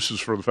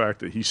excuses for the fact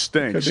that he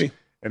stinks.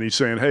 And he's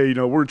saying, hey,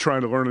 we're trying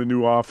to learn a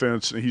new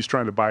offense, and he's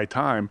trying to buy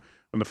time.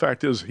 And the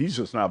fact is, he's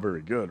just not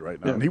very good right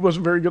now. Yeah. And he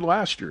wasn't very good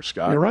last year,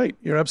 Scott. You're right.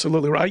 You're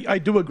absolutely right. I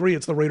do agree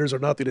it's the Raiders or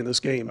nothing in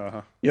this game.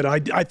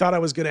 I thought I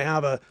was going to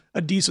have a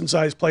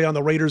decent-sized play on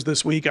the Raiders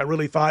this week. I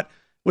really thought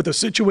with the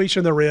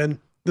situation they're in,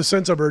 the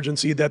sense of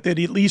urgency, that they'd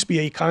at least be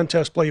a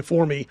contest play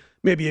for me,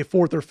 maybe a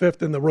fourth or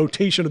fifth in the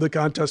rotation of the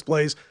contest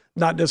plays,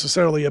 not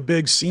necessarily a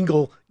big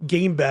single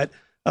game bet.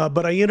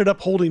 But I ended up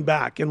holding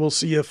back, and we'll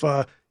see if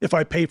I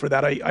pay for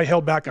that. I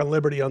held back on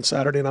Liberty on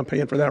Saturday, and I'm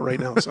paying for that right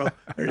now. So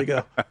there you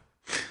go.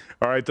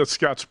 All right, that's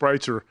Scott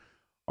Spreitzer.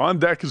 On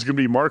deck is going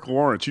to be Mark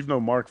Lawrence. You've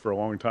known Mark for a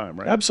long time,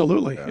 right?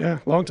 Absolutely, yeah,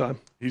 long time.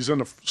 He's in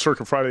the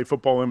Circa Friday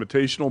Football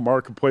Invitational,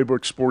 Mark at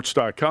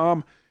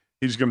PlaybookSports.com.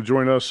 He's going to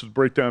join us to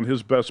break down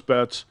his best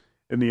bets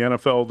in the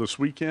NFL this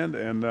weekend,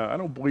 and I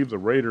don't believe the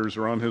Raiders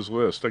are on his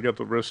list. I got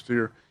the list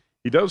here.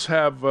 He does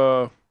have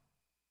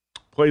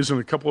plays in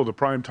a couple of the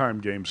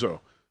primetime games,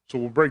 though. So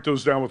we'll break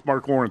those down with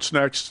Mark Lawrence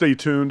next. Stay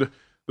tuned.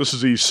 This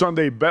is the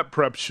Sunday Bet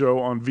Prep Show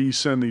on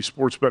VSiN, the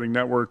Sports Betting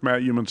Network.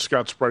 Matt Youmans,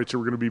 Scott Spreitzer. We're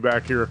going to be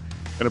back here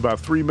in about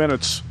 3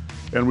 minutes.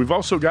 And we've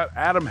also got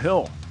Adam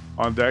Hill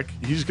on deck.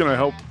 He's going to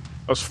help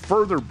us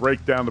further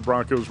break down the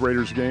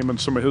Broncos-Raiders game and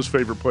some of his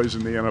favorite plays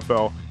in the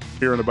NFL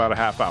here in about a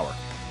half hour.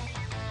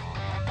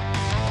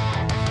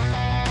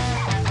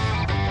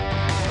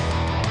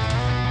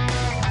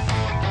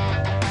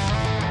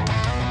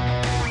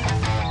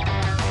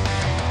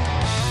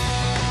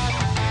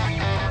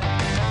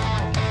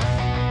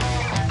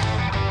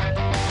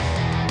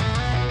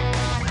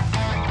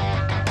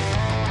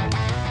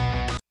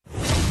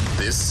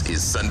 This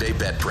is Sunday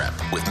Bet Prep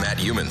with Matt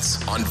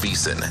Youmans on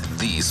VSiN,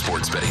 the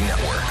Sports Betting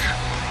Network.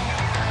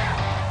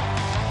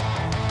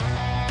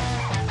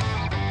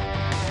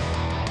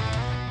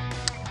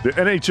 The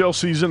NHL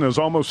season is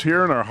almost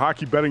here, and our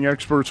hockey betting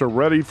experts are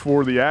ready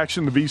for the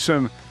action. The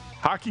VSiN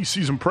Hockey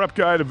Season Prep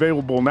Guide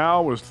available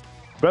now with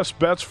best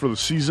bets for the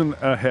season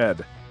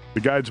ahead. The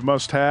guide's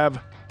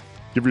must-have.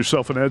 Give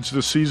yourself an edge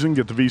this season.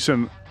 Get the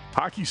VSiN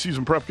Hockey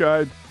Season Prep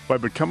Guide by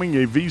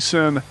becoming a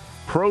VSiN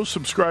Pro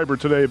subscriber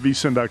today at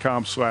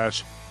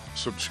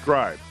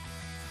vsin.com/subscribe.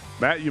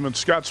 Matt Youmans,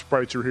 Scott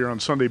Spreitzer here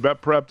on Sunday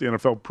Bet Prep, the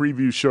NFL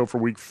preview show for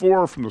Week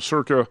 4 from the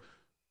Circa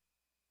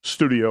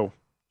Studio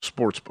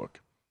Sportsbook.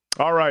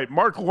 All right,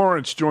 Mark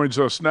Lawrence joins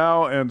us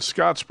now, and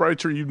Scott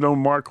Spreitzer, you've known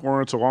Mark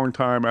Lawrence a long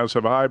time, as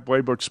have I,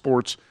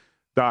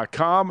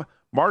 PlaybookSports.com.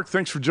 Mark,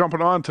 thanks for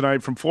jumping on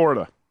tonight from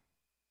Florida.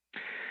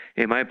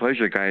 Hey, my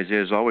pleasure, guys.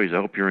 As always, I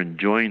hope you're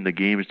enjoying the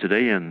games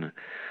today, and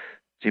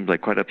seems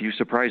like quite a few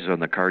surprises on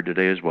the card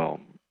today as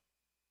well.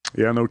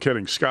 Yeah, no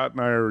kidding. Scott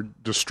and I are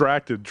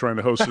distracted trying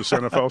to host this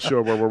NFL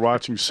show where we're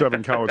watching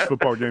 7 college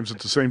football games at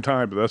the same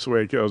time, but that's the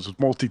way it goes. It's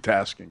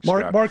multitasking.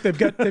 Mark, they've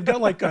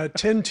got like 10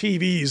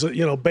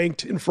 TVs,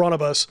 banked in front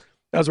of us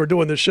as we're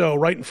doing this show,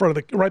 right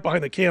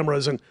behind the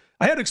cameras. And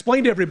I had to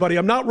explain to everybody,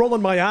 I'm not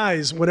rolling my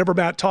eyes whenever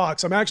Matt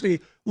talks. I'm actually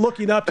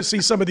looking up to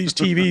see some of these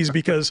TVs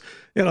because,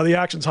 the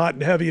action's hot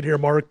and heavy in here,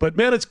 Mark. But,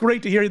 man, it's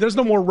great to hear you. There's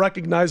no more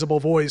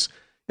recognizable voice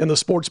in the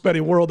sports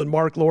betting world than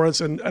Mark Lawrence,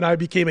 and I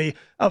became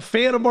a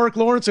fan of Mark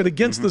Lawrence and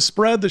Against the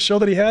Spread, the show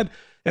that he had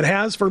and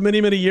has for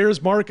many, many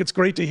years. Mark, it's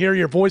great to hear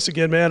your voice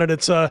again, man, and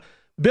it's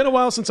been a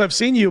while since I've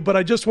seen you, but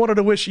I just wanted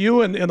to wish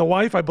you and the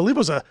wife, I believe it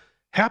was a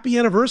happy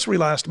anniversary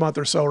last month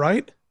or so,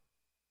 right?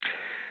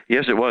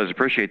 Yes, it was.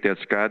 Appreciate that,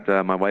 Scott.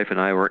 My wife and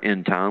I were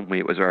in town.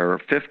 It was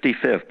our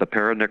 55th, the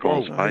Para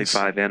Nichols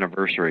 5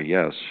 anniversary.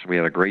 Yes, we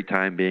had a great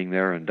time being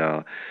there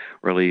and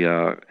really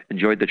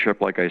enjoyed the trip,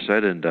 like I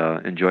said, and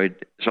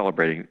enjoyed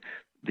celebrating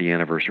the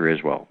anniversary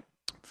as well.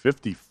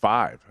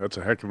 55. That's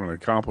a heck of an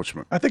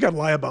accomplishment. I think I'd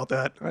lie about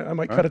that. I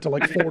might cut it to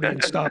like 40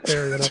 and stop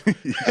there.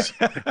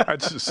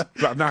 That's just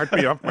knocked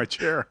me off my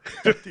chair.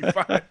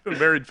 55. Been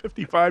married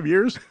 55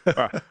 years.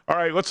 All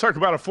right, let's talk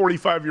about a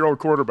 45-year-old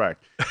quarterback,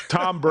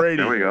 Tom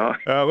Brady. There we go.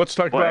 Let's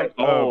talk about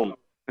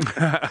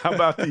how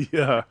about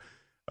the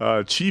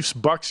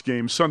Chiefs-Bucs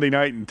game Sunday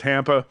night in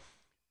Tampa.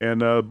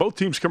 And both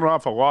teams coming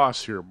off a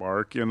loss here,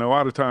 Mark. And a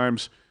lot of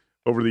times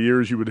over the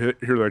years you would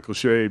hear that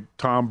cliche,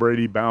 Tom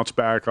Brady bounce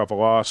back off a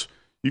loss.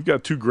 You've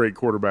got 2 great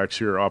quarterbacks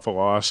here off a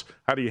loss.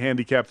 How do you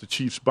handicap the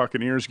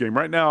Chiefs-Buccaneers game?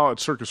 Right now at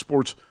Circa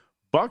Sports,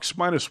 Bucs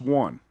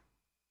 -1.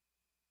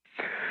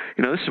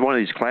 This is one of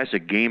these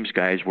classic games,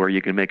 guys, where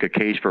you can make a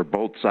case for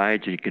both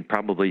sides, and you can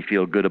probably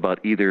feel good about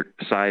either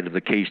side of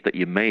the case that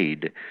you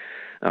made.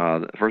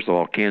 First of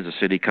all, Kansas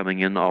City coming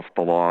in off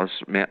the loss.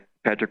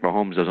 Patrick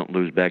Mahomes doesn't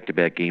lose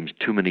back-to-back games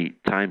too many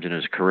times in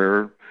his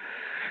career.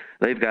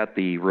 They've got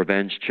the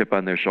revenge chip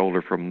on their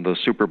shoulder from the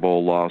Super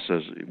Bowl loss,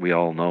 as we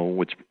all know,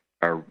 which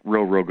are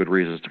real good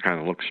reasons to kind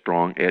of look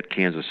strong at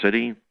Kansas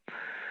City.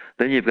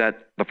 Then you've got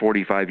the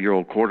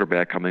 45-year-old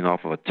quarterback coming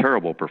off of a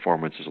terrible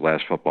performance his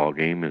last football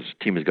game. His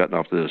team has gotten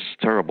off to this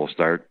terrible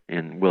start.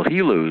 And will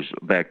he lose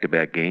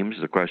back-to-back games?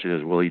 The question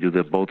is, will he do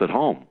them both at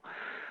home?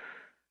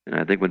 And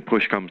I think when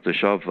push comes to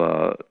shove,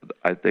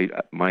 I think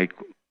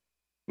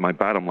my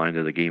bottom line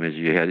to the game is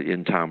you had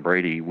in Tom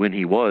Brady, when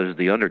he was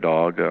the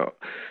underdog, a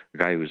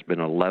guy who's been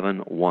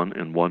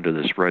 11-1-1 to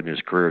the spread in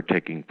his career,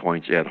 taking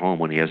points at home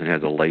when he hasn't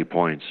had to lay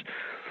points.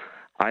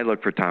 I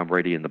look for Tom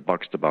Brady and the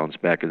Bucs to bounce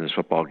back in this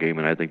football game,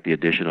 and I think the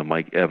addition of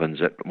Mike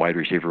Evans at wide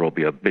receiver will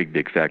be a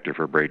big factor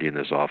for Brady in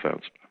this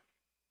offense.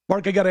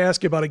 Mark, I got to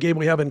ask you about a game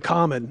we have in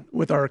common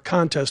with our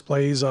contest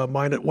plays,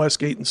 mine at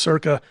Westgate and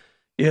Circa,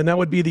 and that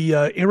would be the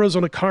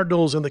Arizona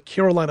Cardinals and the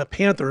Carolina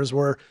Panthers,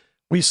 where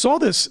we saw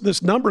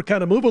this number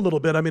kind of move a little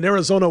bit. I mean,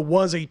 Arizona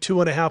was a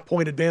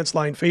 2.5-point advance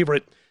line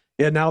favorite,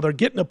 and now they're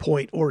getting a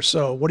point or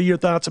so. What are your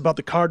thoughts about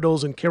the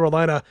Cardinals and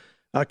Carolina?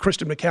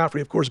 Christian McCaffrey,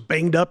 of course,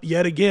 banged up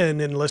yet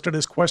again and listed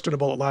as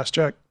questionable at last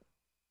check.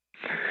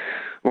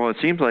 Well, it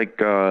seems like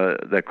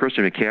that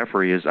Christian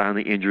McCaffrey is on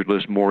the injured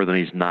list more than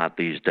he's not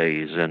these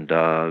days. And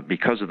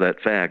because of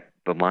that fact,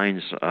 the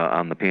lines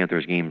on the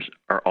Panthers games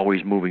are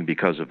always moving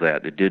because of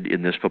that. It did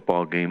in this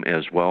football game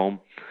as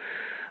well.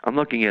 I'm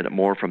looking at it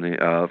more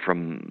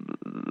from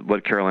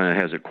what Carolina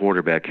has at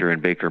quarterback here in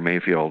Baker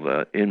Mayfield.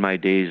 In my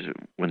days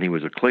when he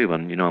was at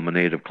Cleveland, I'm a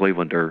native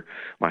Clevelander.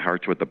 My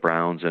heart's with the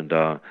Browns, and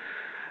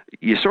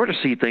you sort of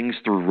see things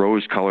through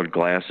rose-colored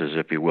glasses,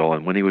 if you will.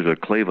 And when he was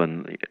at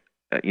Cleveland,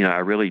 I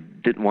really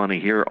didn't want to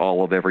hear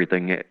all of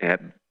everything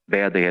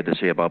bad they had to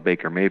say about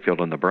Baker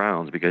Mayfield and the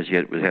Browns because he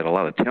had a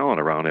lot of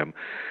talent around him.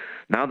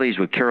 Now that he's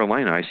with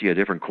Carolina, I see a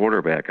different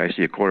quarterback. I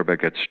see a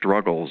quarterback that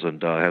struggles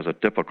and has a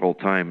difficult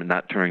time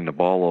not turning the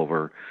ball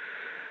over.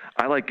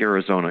 I like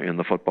Arizona in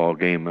the football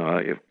game.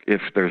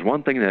 If there's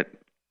one thing that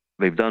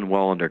they've done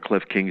well under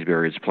Cliff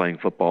Kingsbury, it's playing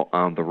football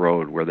on the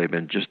road, where they've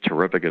been just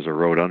terrific as a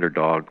road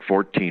underdog,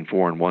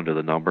 14-4-1 to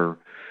the number,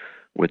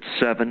 with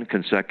 7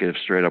 consecutive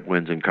straight-up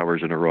wins and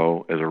covers in a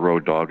row as a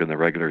road dog in the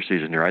regular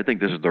season here. I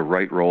think this is the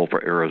right role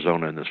for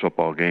Arizona in this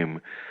football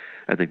game.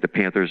 I think the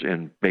Panthers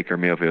and Baker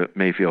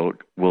Mayfield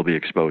will be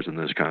exposed in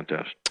this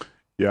contest.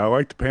 Yeah, I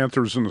like the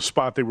Panthers in the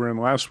spot they were in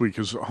last week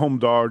as home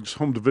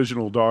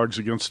divisional dogs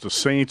against the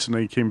Saints, and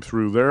they came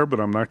through there, but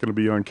I'm not going to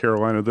be on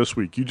Carolina this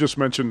week. You just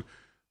mentioned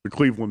the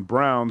Cleveland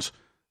Browns.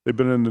 They've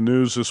been in the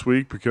news this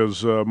week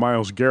because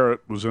Myles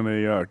Garrett was in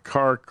a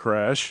car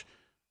crash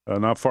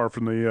not far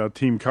from the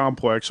team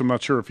complex. I'm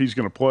not sure if he's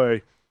going to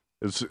play.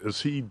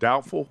 Is he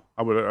doubtful?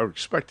 I would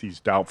expect he's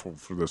doubtful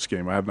for this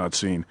game. I have not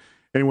seen.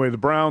 Anyway, the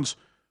Browns,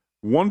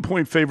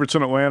 1-point favorites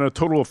in Atlanta,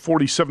 total of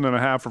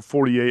 47.5 or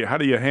 48. How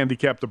do you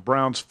handicap the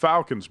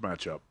Browns-Falcons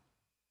matchup?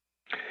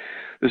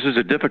 This is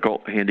a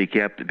difficult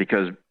handicap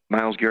because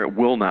Myles Garrett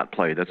will not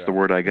play. That's the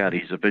word I got.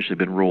 He's officially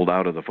been ruled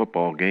out of the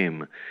football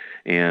game.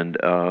 And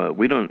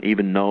we don't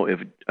even know if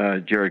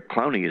Jared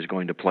Clowney is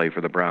going to play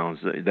for the Browns.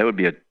 That would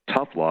be a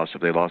tough loss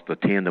if they lost the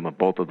tandem of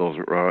both of those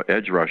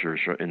edge rushers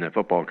in the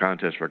football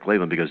contest for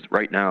Cleveland, because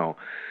right now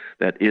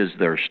that is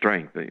their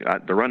strength.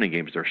 The running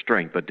game is their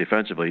strength, but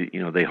defensively,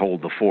 they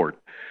hold the fort.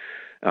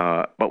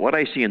 But what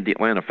I see in the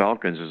Atlanta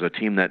Falcons is a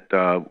team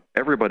that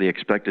everybody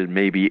expected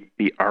maybe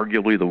be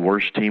arguably the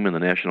worst team in the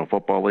National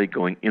Football League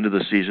going into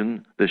the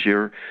season this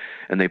year.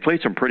 And they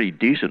played some pretty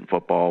decent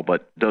football,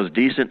 but does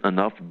decent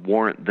enough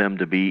warrant them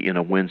to be in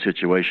a win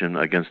situation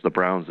against the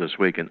Browns this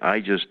week? And I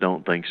just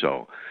don't think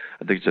so.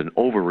 I think it's an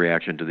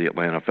overreaction to the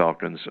Atlanta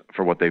Falcons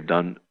for what they've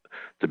done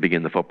to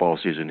begin the football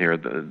season here.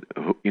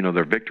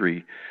 Their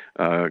victory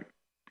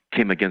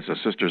came against a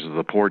Sisters of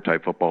the Poor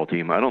type football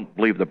team. I don't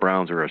believe the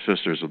Browns are a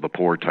Sisters of the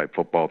Poor type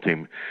football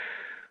team.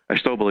 I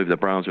still believe the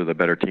Browns are the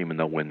better team and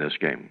they'll win this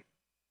game.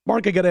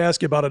 Mark, I got to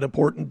ask you about an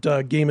important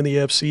game in the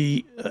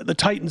AFC. The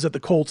Titans at the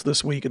Colts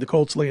this week, and the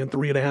Colts laying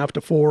 3.5 to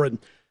 4. And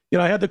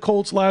I had the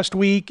Colts last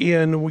week,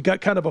 and we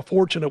got kind of a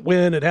fortunate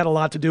win. It had a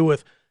lot to do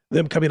with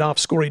them coming off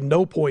scoring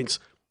no points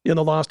in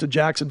the loss to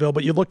Jacksonville.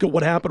 But you look at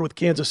what happened with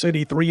Kansas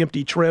City, 3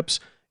 empty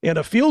trips and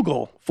a field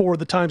goal for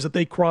the times that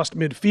they crossed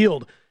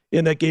midfield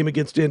in that game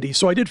against Indy.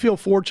 So I did feel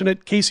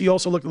fortunate. Casey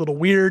also looked a little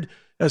weird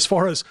as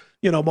far as,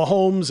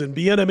 Mahomes and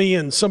Bieniemy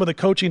and some of the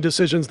coaching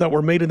decisions that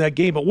were made in that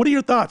game. But what are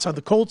your thoughts on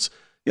the Colts,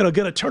 going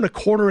to turn a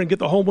corner and get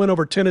the home win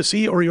over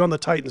Tennessee, or are you on the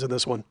Titans in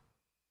this one?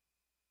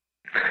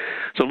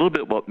 So a little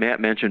bit what Matt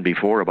mentioned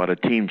before about a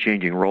team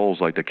changing roles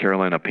like the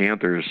Carolina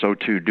Panthers, so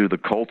too do the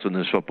Colts in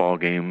this football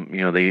game.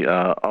 They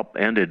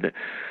upended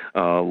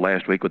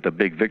last week with a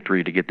big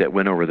victory to get that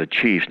win over the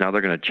Chiefs. Now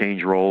they're going to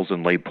change roles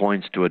and lay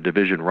points to a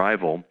division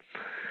rival.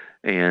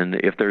 And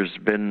if there's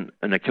been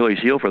an Achilles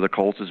heel for the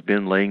Colts, it's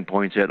been laying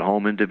points at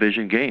home in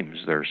division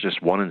games. There's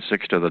just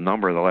 1-6 to the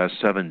number of the last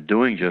 7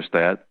 doing just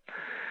that.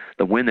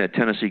 The win that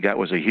Tennessee got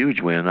was a huge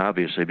win,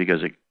 obviously,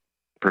 because it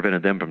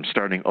prevented them from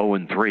starting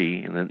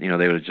 0-3, and then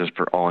they would have just,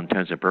 for all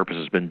intents and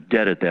purposes, been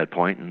dead at that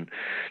point. And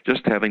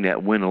just having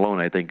that win alone,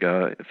 I think,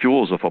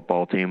 fuels a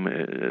football team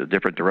a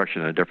different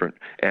direction, a different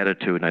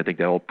attitude, and I think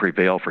that will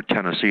prevail for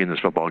Tennessee in this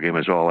football game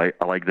as well.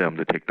 I like them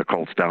to take the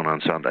Colts down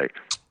on Sunday.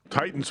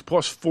 Titans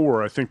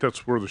 +4. I think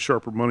that's where the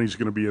sharper money is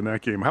going to be in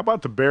that game. How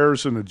about the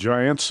Bears and the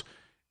Giants?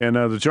 And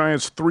the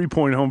Giants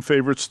 3-point home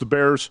favorites. The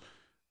Bears,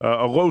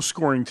 a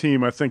low-scoring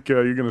team. I think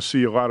you're going to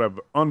see a lot of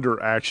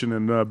under action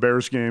in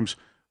Bears games.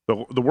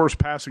 The worst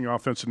passing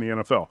offense in the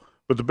NFL.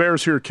 But the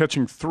Bears here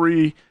catching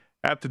 3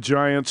 at the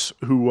Giants,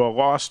 who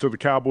lost to the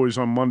Cowboys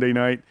on Monday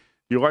night.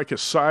 Do you like a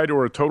side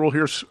or a total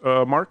here,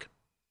 Mark?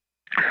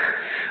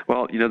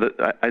 Well,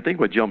 I think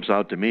what jumps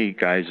out to me,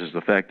 guys, is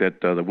the fact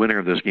that the winner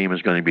of this game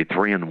is going to be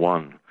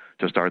 3-1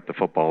 to start the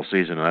football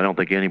season. And I don't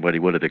think anybody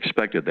would have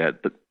expected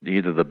that, but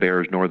either the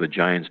Bears nor the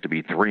Giants to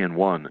be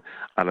 3-1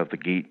 out of the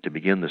gate to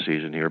begin the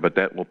season here. But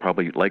that will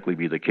probably likely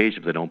be the case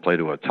if they don't play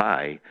to a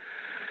tie.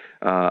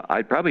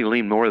 I'd probably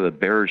lean more to the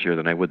Bears here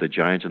than I would the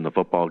Giants in the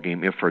football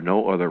game, if for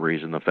no other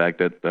reason the fact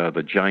that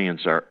the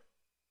Giants are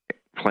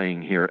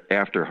playing here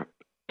after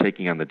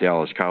taking on the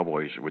Dallas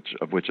Cowboys,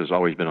 which has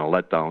always been a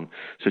letdown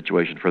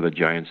situation for the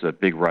Giants,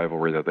 that big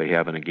rivalry that they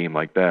have in a game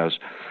like this.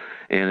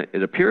 And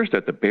it appears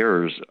that the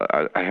Bears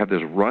have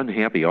this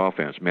run-happy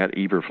offense, Matt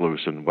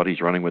Eberflus and what he's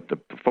running with the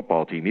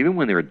football team. Even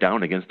when they were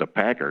down against the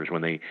Packers,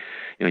 when they,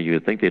 you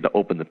would think they'd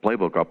open the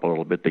playbook up a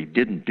little bit, they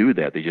didn't do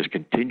that. They just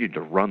continued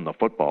to run the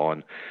football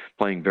and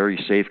playing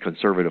very safe,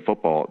 conservative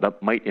football.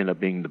 That might end up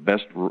being the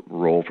best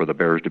role for the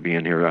Bears to be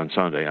in here on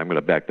Sunday. I'm going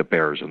to back the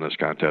Bears in this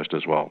contest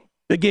as well.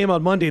 Big game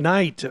on Monday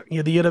night, the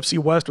NFC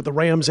West with the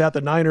Rams at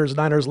the Niners.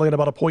 Niners laying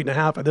about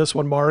 1.5 in this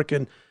one, Mark.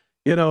 And,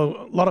 a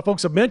lot of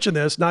folks have mentioned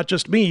this, not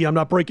just me. I'm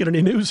not breaking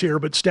any news here,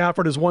 but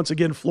Stafford is once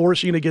again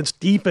flourishing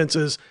against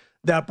defenses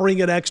that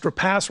bring an extra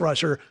pass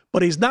rusher.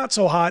 But he's not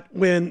so hot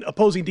when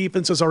opposing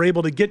defenses are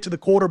able to get to the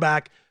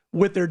quarterback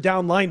with their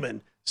down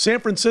linemen. San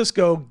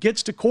Francisco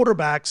gets to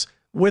quarterbacks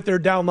with their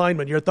down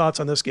linemen. Your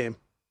thoughts on this game?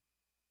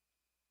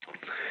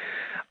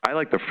 I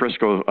like the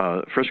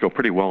Frisco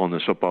pretty well in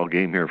this football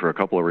game here for a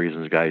couple of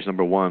reasons, guys.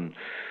 Number one,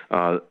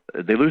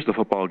 they lose the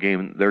football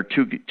game. They're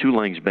two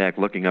lengths back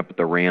looking up at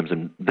the Rams,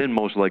 and then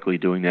most likely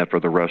doing that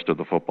for the rest of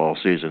the football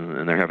season,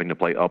 and they're having to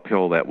play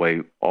uphill that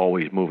way,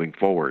 always moving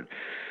forward.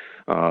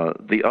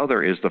 The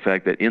other is the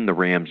fact that in the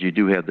Rams, you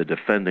do have the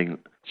defending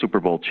Super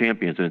Bowl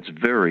champions, and it's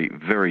very,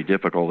 very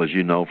difficult, as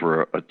you know,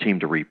 for a team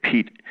to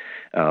repeat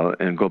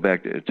and go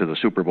back to the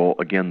Super Bowl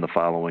again the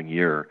following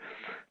year.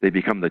 They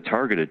become the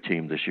targeted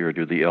team this year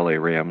to the LA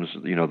Rams,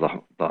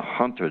 the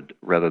hunted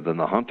rather than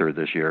the hunter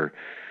this year.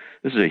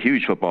 This is a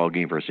huge football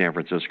game for San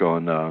Francisco,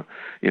 and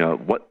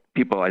what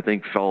people I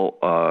think fell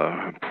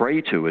prey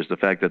to is the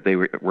fact that they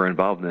were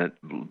involved in that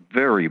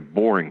very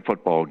boring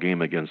football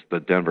game against the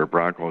Denver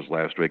Broncos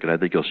last week, and I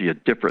think you'll see a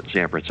different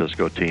San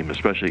Francisco team,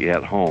 especially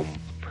at home.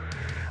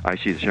 I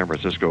see San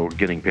Francisco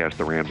getting past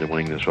the Rams and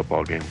winning this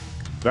football game.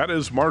 That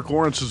is Mark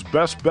Lawrence's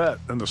best bet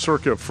in the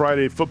Circa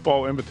Friday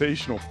Football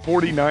Invitational,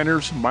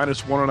 49ers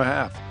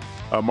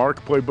 -1.5.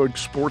 Mark,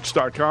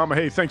 PlayBookSports.com.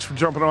 Hey, thanks for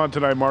jumping on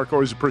tonight, Mark.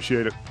 Always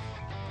appreciate it.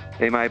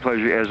 Hey, my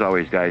pleasure as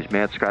always, guys.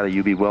 Matt, Scotty,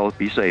 you be well,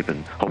 be safe,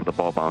 and hope the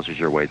ball bounces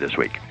your way this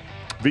week.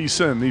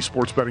 VSiN, the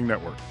Sports Betting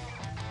Network.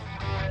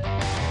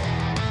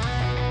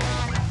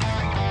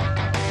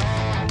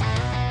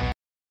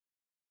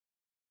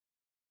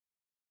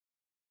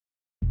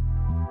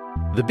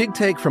 The Big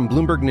Take from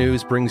Bloomberg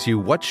News brings you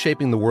what's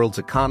shaping the world's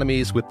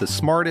economies with the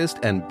smartest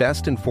and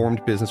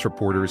best-informed business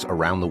reporters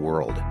around the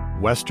world.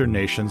 Western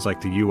nations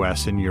like the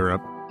U.S. and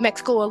Europe.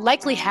 Mexico will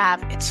likely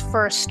have its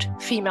first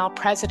female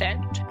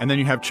president. And then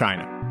you have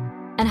China.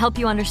 And help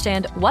you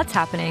understand what's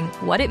happening,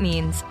 what it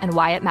means, and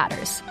why it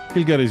matters.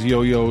 He'll get his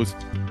yo-yos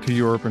to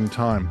Europe in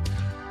time.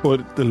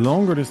 But the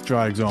longer this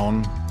drags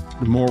on,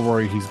 the more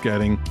worry he's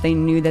getting. They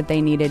knew that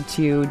they needed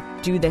to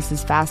do this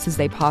as fast as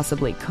they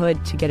possibly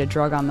could to get a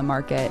drug on the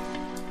market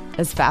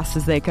as fast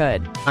as they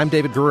could. I'm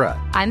David Gura.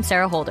 I'm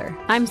Sarah Holder.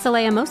 I'm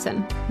Saleha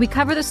Mohsin. We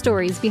cover the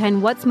stories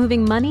behind what's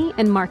moving money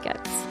and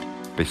markets.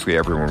 Basically,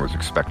 everyone was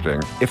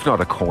expecting, if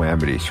not a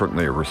calamity,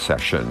 certainly a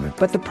recession.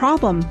 But the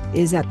problem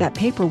is that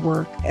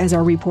paperwork, as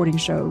our reporting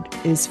showed,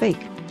 is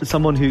fake. As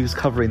someone who's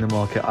covering the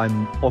market,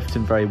 I'm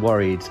often very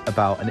worried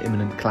about an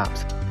imminent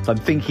collapse. So I'm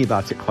thinking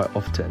about it quite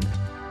often.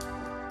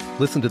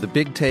 Listen to The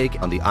Big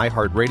Take on the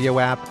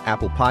iHeartRadio app,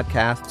 Apple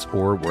Podcasts,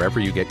 or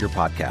wherever you get your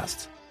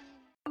podcasts.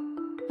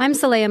 I'm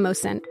Saleha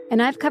Mohsin,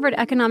 and I've covered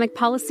economic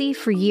policy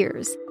for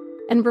years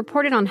and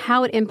reported on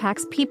how it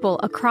impacts people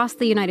across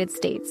the United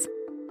States.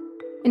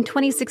 In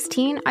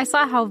 2016, I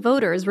saw how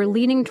voters were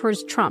leaning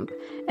towards Trump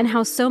and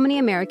how so many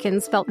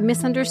Americans felt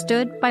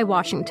misunderstood by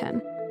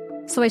Washington.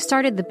 So I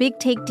started The Big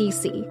Take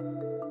DC.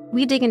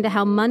 We dig into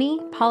how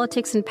money,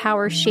 politics, and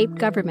power shape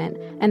government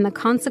and the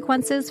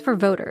consequences for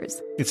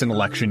voters. It's an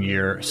election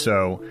year,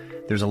 so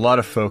there's a lot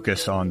of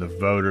focus on the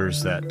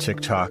voters that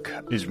TikTok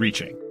is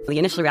reaching. The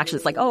initial reaction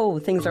is like, oh,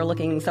 things are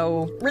looking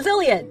so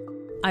resilient.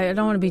 I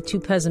don't want to be too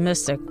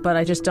pessimistic, but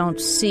I just don't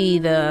see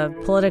the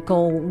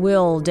political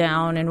will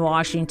down in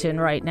Washington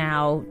right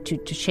now to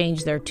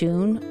change their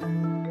tune.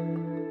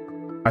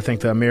 I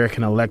think the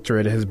American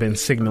electorate has been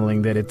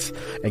signaling that it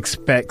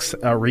expects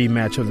a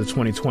rematch of the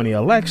 2020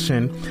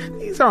 election.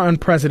 These are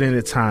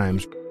unprecedented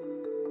times.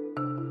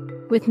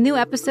 With new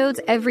episodes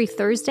every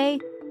Thursday,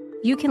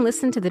 you can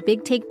listen to The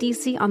Big Take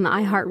DC on the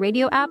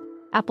iHeartRadio app,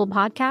 Apple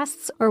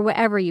Podcasts, or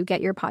wherever you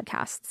get your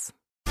podcasts.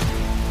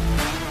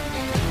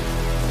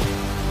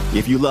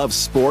 If you love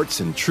sports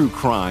and true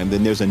crime,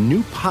 then there's a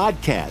new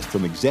podcast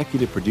from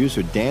executive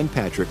producer Dan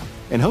Patrick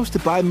and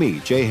hosted by me,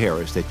 Jay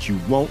Harris, that you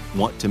won't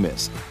want to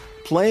miss.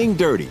 Playing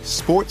Dirty: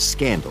 Sports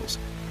Scandals.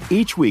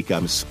 Each week,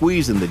 I'm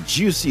squeezing the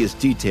juiciest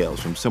details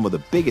from some of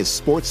the biggest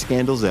sports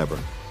scandals ever.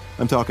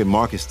 I'm talking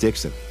Marcus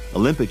Dixon,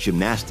 Olympic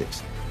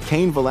gymnastics,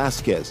 Cain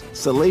Velasquez,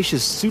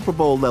 salacious Super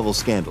Bowl-level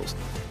scandals.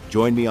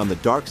 Join me on the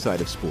dark side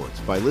of sports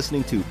by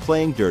listening to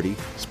Playing Dirty: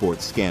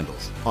 Sports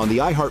Scandals on the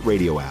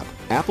iHeartRadio app,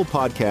 Apple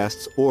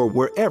Podcasts, or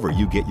wherever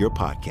you get your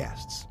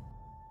podcasts.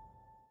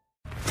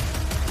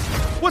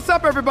 What's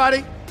up,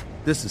 everybody?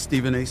 This is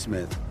Stephen A.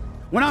 Smith.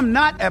 When I'm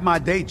not at my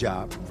day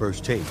job,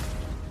 First Take,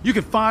 you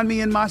can find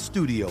me in my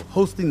studio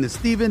hosting the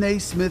Stephen A.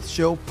 Smith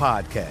Show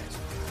podcast.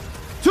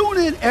 Tune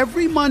in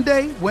every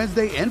Monday,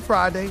 Wednesday, and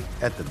Friday,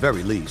 at the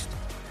very least,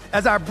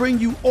 as I bring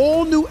you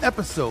all new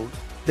episodes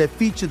that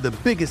feature the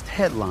biggest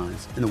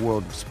headlines in the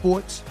world of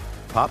sports,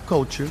 pop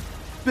culture,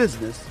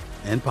 business,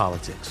 and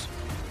politics.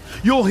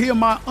 You'll hear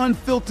my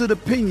unfiltered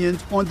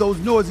opinions on those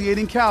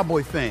nauseating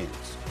Cowboy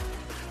fans,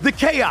 the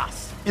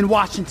chaos in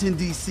Washington,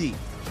 D.C.,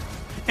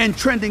 and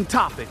trending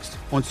topics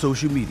on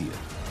social media,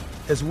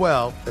 as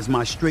well as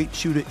my straight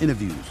shooter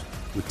interviews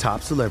with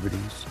top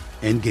celebrities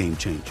and game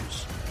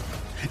changers.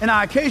 And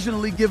I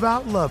occasionally give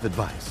out love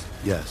advice.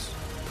 Yes,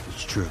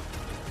 it's true.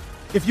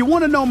 If you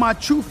want to know my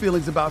true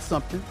feelings about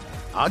something,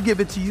 I'll give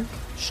it to you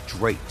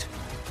straight.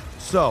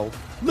 So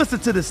listen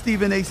to the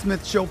Stephen A.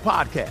 Smith Show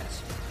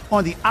podcast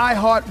on the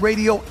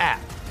iHeartRadio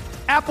app,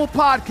 Apple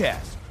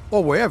Podcasts,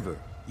 or wherever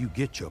you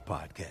get your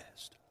podcast.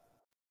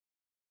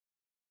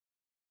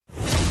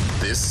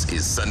 This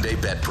is Sunday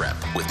Bet Prep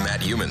with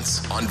Matt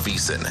Humans on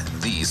VSiN,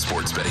 the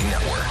Sports Betting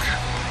Network.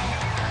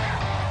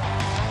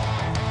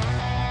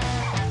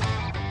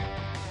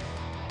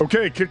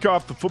 Okay, kick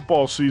off the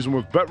football season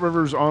with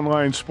BetRivers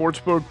Online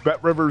Sportsbook.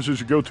 BetRivers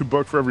is your go-to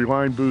book for every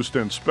line boost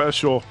and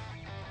special.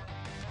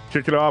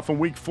 Kick it off in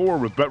Week 4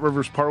 with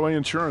BetRivers Parlay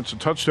Insurance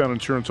and Touchdown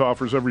Insurance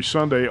offers every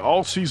Sunday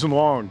all season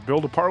long.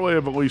 Build a parlay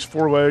of at least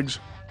 4 legs,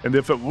 and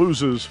if it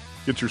loses,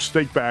 get your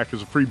stake back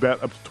as a free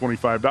bet up to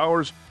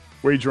 $25.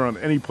 Wager on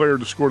any player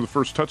to score the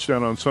first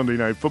touchdown on Sunday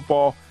Night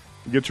Football,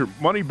 and get your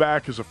money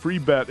back as a free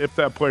bet if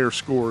that player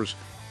scores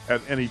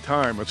at any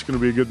time. It's going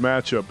to be a good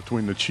matchup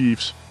between the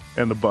Chiefs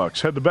and the Bucks.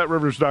 Head to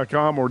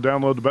BetRivers.com or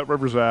download the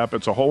BetRivers app.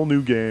 It's a whole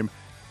new game.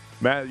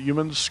 Matt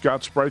Humans,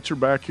 Scott Spreitzer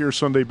back here,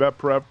 Sunday Bet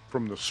Prep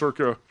from the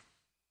Circa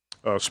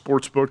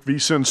Sportsbook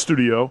VSiN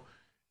studio.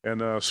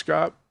 And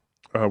Scott,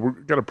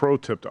 we've got a pro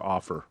tip to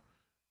offer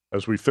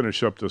as we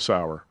finish up this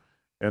hour.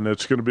 And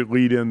it's going to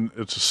be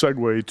it's a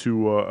segue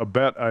to a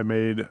bet I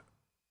made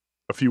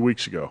a few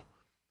weeks ago.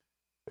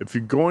 If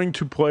you're going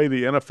to play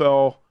the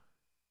NFL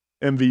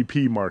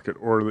MVP market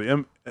or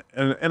the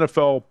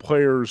NFL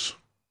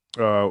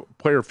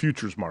player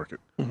futures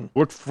market,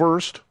 look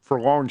first for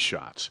long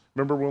shots.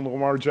 Remember when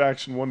Lamar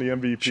Jackson won the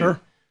MVP? Sure.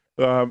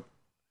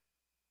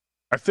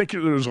 I think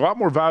there's a lot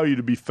more value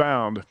to be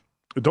found.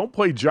 Don't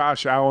play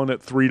Josh Allen at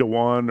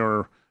 3-1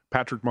 or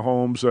Patrick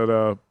Mahomes at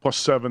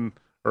 +7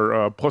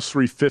 or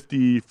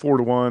 +350,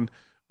 4-1.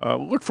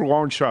 Look for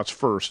long shots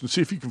first and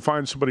see if you can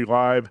find somebody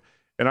live.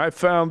 And I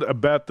found a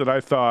bet that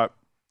I thought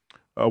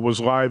was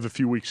live a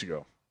few weeks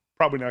ago.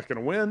 Probably not going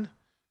to win,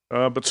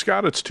 but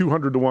Scott, it's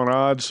 200-1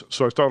 odds,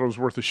 so I thought it was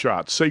worth a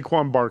shot.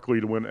 Saquon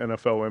Barkley to win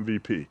NFL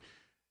MVP.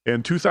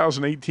 In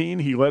 2018,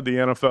 he led the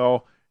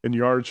NFL in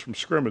yards from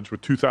scrimmage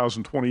with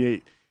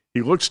 2,028.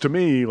 He looks to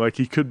me like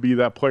he could be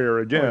that player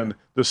again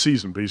this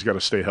season, but he's got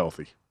to stay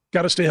healthy.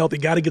 Got to stay healthy.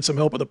 Got to get some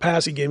help with the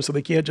passing game so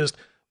they can't just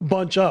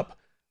bunch up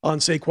on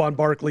Saquon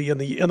Barkley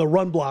and the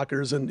run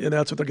blockers, and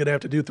that's what they're going to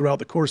have to do throughout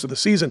the course of the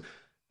season.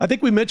 I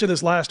think we mentioned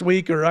this last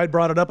week, or I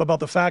brought it up about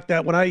the fact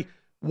that when I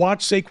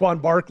watched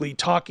Saquon Barkley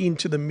talking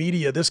to the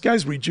media, this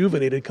guy's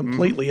rejuvenated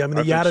completely. I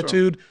mean, the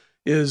attitude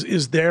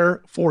is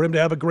there for him to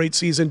have a great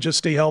season, just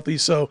stay healthy.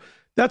 So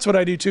that's what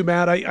I do too,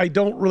 Matt. I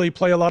don't really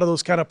play a lot of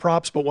those kind of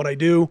props, but when I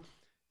do,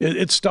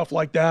 it's stuff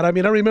like that. I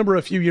mean, I remember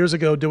a few years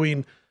ago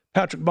doing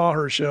Patrick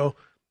Maher's show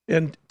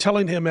and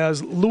telling him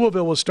as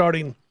Louisville was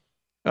starting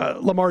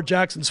Lamar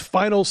Jackson's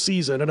final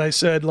season, and I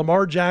said,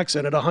 Lamar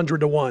Jackson at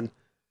 100-1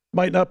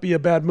 might not be a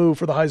bad move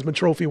for the Heisman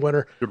Trophy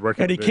winner.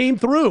 And he came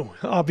through,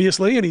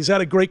 obviously, and he's had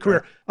a great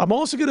career. I'm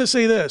also going to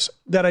say this,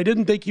 that I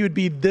didn't think he would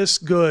be this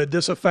good,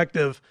 this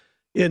effective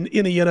in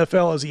the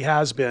NFL as he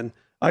has been.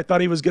 I thought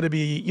he was going to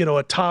be,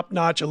 a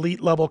top-notch,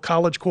 elite-level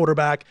college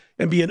quarterback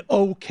and be an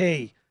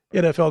okay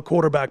NFL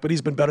quarterback, but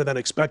he's been better than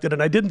expected.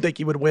 And I didn't think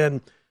he would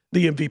win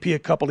the MVP a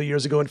couple of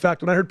years ago. In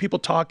fact, when I heard people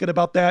talking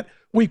about that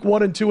week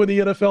 1 and 2 in the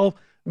NFL,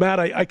 Matt,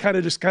 I kind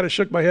of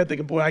shook my head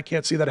thinking, boy, I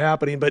can't see that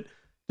happening, but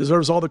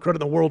deserves all the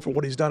credit in the world for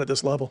what he's done at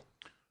this level.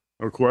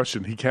 No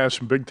question. He cashed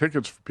some big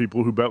tickets for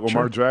people who bet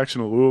Lamar Jackson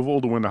at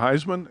Louisville to win the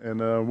Heisman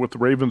and with the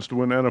Ravens to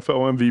win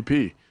NFL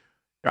MVP.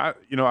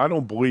 I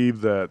don't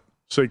believe that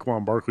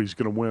Saquon Barkley's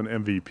going to win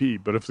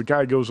MVP, but if the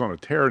guy goes on a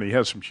tear and he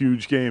has some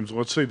huge games,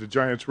 let's say the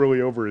Giants really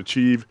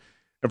overachieve,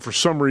 and for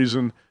some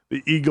reason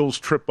the Eagles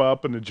trip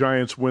up and the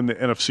Giants win the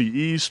NFC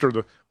East, or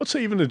let's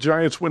say even the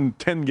Giants win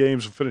 10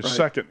 games and finish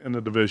second in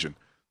the division.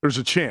 There's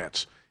a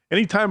chance.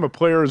 Anytime a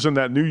player is in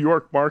that New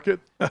York market,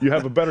 you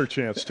have a better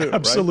chance too.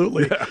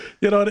 Absolutely. Right?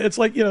 Yeah. It's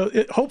like,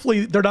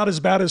 hopefully they're not as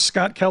bad as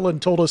Scott Kellen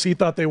told us he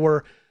thought they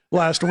were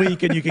last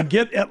week, and you can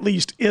get at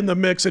least in the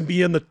mix and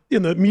be in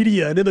the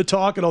media and in the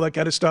talk and all that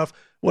kind of stuff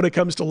when it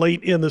comes to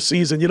late in the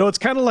season. It's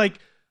kind of like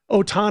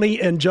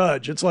Ohtani and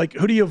Judge. It's like,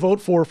 who do you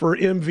vote for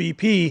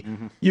MVP?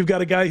 Mm-hmm. You've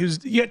got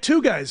you got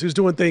two guys who's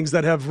doing things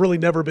that have really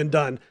never been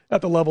done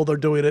at the level they're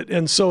doing it.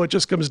 And so it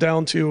just comes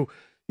down to,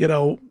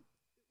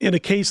 in a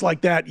case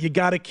like that, you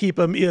got to keep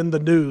them in the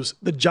news.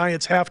 The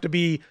Giants have to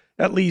be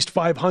at least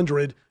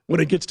 500 when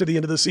it gets to the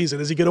end of the season.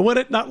 Is he going to win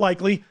it? Not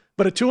likely,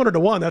 but at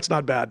 200-1, that's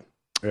not bad.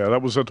 Yeah,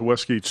 that was at the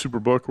Westgate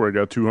Superbook where I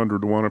got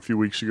 200-1 a few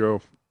weeks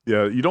ago.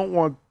 Yeah, you don't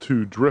want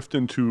to drift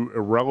into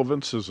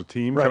irrelevance as a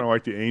team, kind of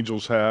like the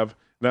Angels have.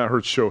 That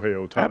hurts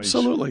Shohei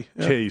Ohtani's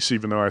case,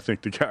 even though I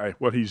think the guy,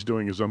 what he's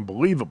doing is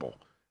unbelievable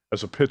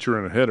as a pitcher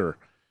and a hitter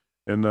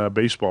in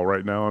baseball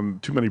right now,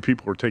 and too many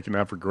people are taking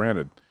that for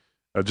granted.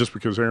 Just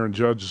because Aaron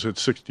Judge has hit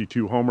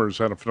 62 homers,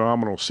 had a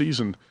phenomenal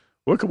season,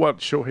 look at what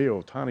Shohei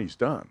Ohtani's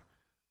done.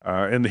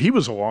 And he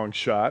was a long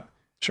shot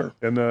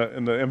in the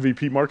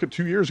MVP market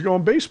 2 years ago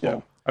in baseball.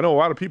 Yeah. I know a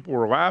lot of people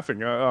were laughing.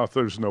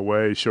 There's no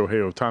way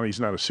Shohei Ohtani's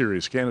not a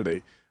serious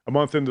candidate. A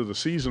month into the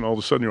season, all of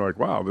a sudden you're like,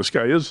 wow, this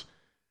guy is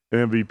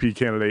an MVP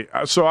candidate.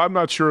 So I'm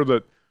not sure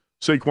that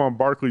Saquon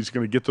Barkley's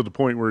going to get to the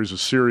point where he's a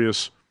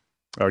serious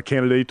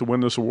candidate to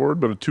win this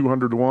award, but at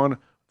 200-1,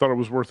 thought it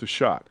was worth a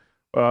shot.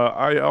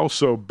 I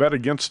also bet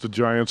against the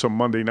Giants on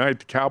Monday night.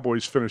 The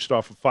Cowboys finished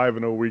off a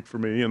 5-0 week for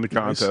me in the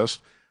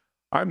contest.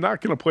 I'm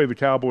not going to play the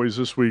Cowboys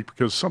this week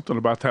because something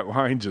about that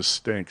line just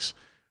stinks.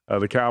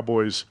 The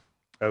Cowboys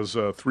as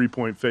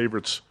 3-point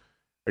favorites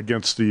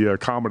against the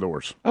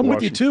Commodores. I'm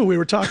with you, too. We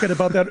were talking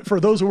about that. For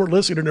those who were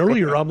listening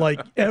earlier, I'm like,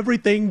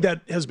 everything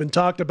that has been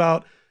talked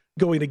about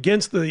going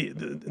against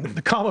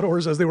the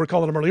Commodores, as they were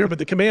calling them earlier, but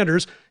the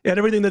Commanders, and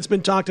everything that's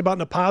been talked about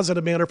in a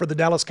positive manner for the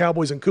Dallas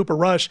Cowboys and Cooper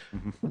Rush.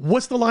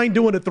 What's the line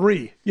doing at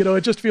 3?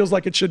 It just feels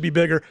like it should be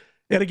bigger.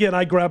 And again,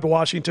 I grabbed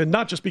Washington,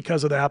 not just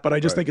because of that, but I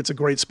just think it's a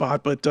great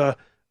spot. But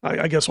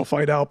I guess we'll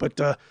find out. But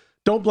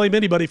don't blame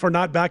anybody for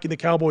not backing the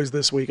Cowboys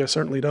this week. I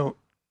certainly don't.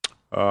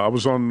 I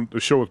was on the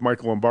show with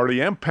Michael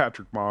Lombardi and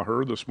Patrick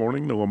Maher this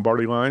morning, the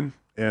Lombardi line,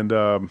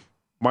 and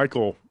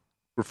Michael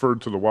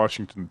referred to the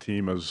Washington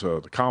team as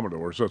the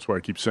Commodores. That's why I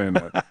keep saying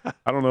that.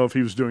 I don't know if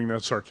he was doing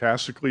that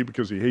sarcastically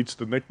because he hates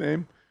the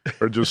nickname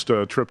or just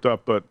tripped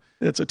up, but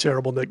it's a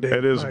terrible nickname.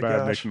 It is a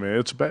bad nickname.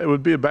 It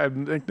would be a bad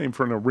nickname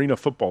for an arena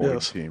football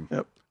league team.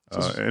 Yep.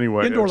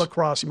 Anyway, indoor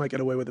lacrosse, you might get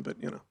away with it, but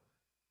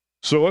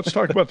So let's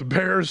talk about the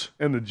Bears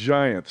and the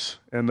Giants.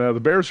 And the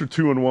Bears are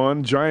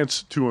 2-1,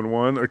 Giants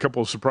 2-1. A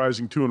couple of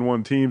surprising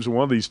 2-1 teams, and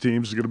one of these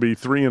teams is going to be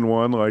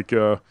 3-1, like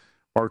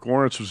Mark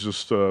Lawrence was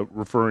just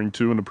referring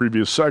to in the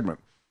previous segment.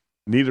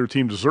 Neither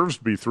team deserves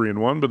to be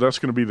 3-1, but that's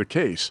going to be the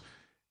case.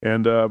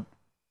 And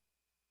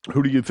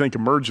who do you think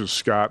emerges,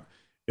 Scott,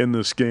 in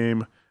this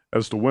game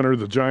as the winner?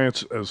 The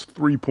Giants as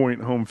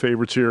 3-point home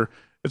favorites here.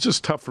 it's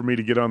just tough for me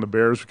to get on the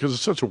Bears because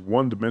it's such a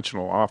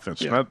one-dimensional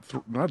offense. Yeah.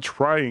 Not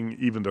trying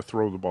even to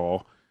throw the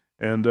ball,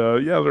 and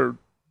their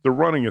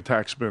running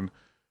attack's been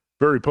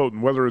very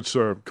potent. Whether it's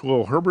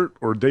Khalil Herbert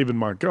or David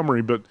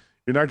Montgomery, but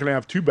you're not going to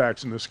have two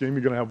backs in this game.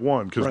 You're going to have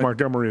one because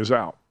Montgomery is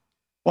out.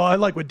 Well, I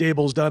like what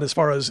Daboll's done as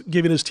far as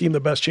giving his team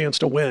the best chance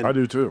to win. I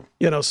do too.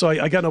 So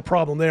I got no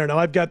problem there. Now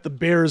I've got the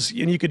Bears,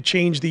 and you could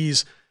change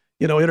these,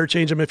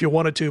 interchange them if you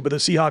wanted to, but the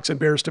Seahawks and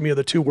Bears to me are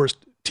the two worst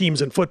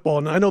teams in football.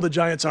 And I know the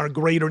Giants aren't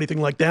great or anything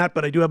like that,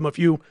 but I do have them a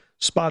few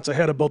spots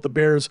ahead of both the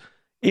Bears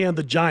and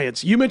the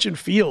Giants. You mentioned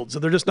Fields,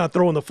 and they're just not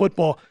throwing the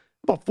football.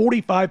 About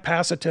 45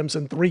 pass attempts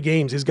in 3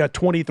 games. He's got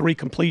 23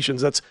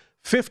 completions. That's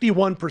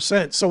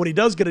 51%. So when he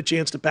does get a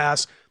chance to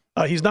pass,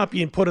 he's not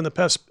being put in the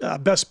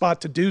best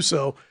spot to do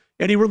so.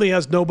 And he really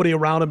has nobody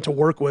around him to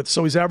work with.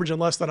 So he's averaging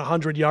less than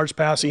 100 yards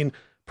passing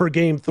per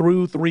game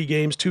through 3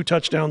 games, 2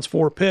 touchdowns,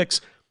 4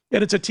 picks.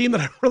 And it's a team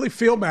that I really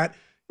feel, Matt,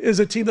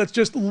 is a team that's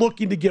just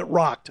looking to get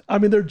rocked. I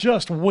mean, they're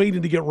just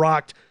waiting to get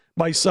rocked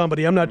by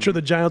somebody. I'm not sure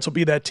the Giants will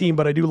be that team,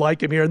 but I do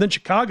like him here. And then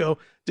Chicago,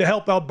 to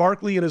help out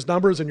Barkley and his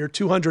numbers and your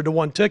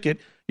 200-to-1 ticket,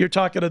 you're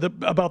talking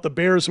about the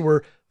Bears, who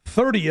were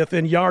 30th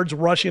in yards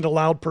rushing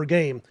allowed per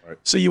game. Right.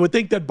 So you would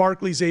think that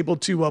Barkley's able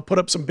to put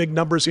up some big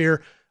numbers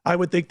here. I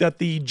would think that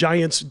the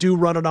Giants do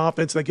run an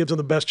offense that gives them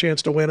the best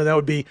chance to win, and that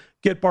would be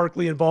get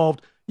Barkley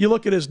involved. You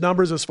look at his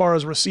numbers as far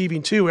as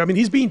receiving, too. I mean,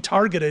 he's being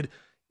targeted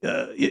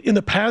in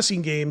the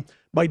passing game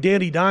by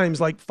Danny Dimes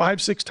like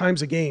 5-6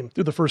 times a game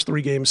through the first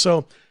 3 games.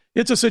 So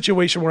it's a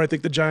situation where I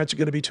think the Giants are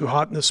going to be too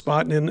hot in this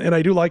spot, and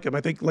I do like him.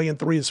 I think laying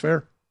 3 is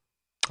fair.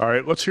 All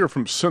right, let's hear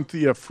from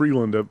Cynthia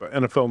Freeland of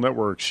NFL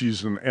Network.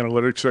 She's an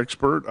analytics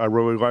expert. I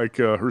really like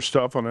her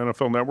stuff on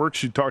NFL Network.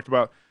 She talked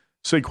about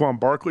Saquon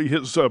Barkley.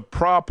 His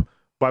prop,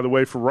 by the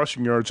way, for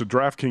rushing yards at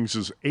DraftKings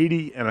is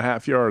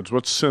 80.5 yards.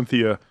 What's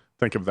Cynthia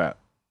think of that?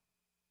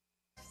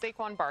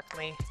 Saquon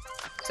Barkley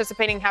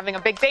anticipating having a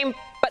big game,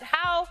 but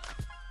how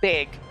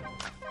big?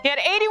 He had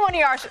 81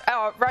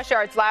 rush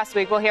yards last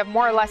week. Will he have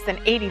more or less than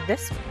 80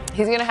 this week?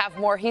 He's going to have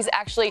more. He's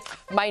actually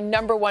my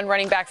number 1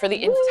 running back for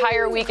the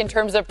entire week in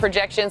terms of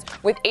projections,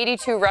 with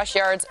 82 rush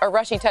yards, a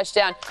rushing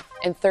touchdown,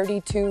 and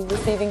 32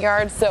 receiving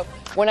yards. So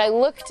when I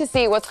look to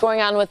see what's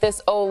going on with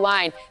this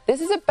O-line,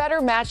 this is a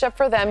better matchup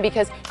for them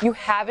because you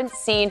haven't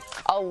seen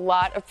a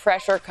lot of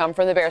pressure come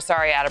from the Bears.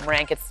 Sorry, Adam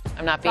Rank.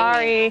 I'm not being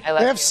mean.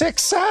 They have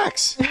 6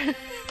 sacks.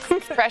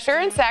 Pressure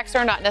and sacks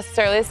are not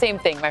necessarily the same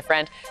thing, my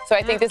friend. So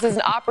I think this is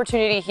an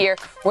opportunity here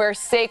where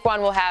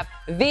Saquon will have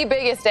the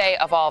biggest day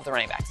of all of the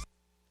running backs.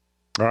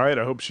 All right,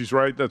 I hope she's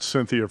right. That's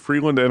Cynthia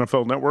Freeland,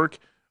 NFL Network.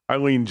 I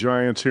lean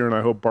Giants here, and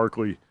I hope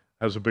Barkley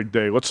has a big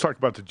day. Let's talk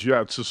about the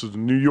Jets. This is the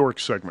New York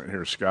segment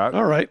here, Scott.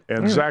 All right.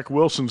 And Zach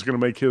Wilson's going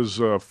to make his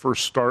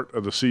first start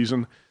of the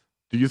season.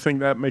 Do you think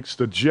that makes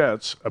the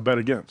Jets a bet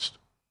against?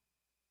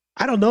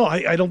 I don't know.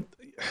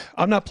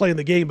 I'm not playing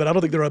the game, but I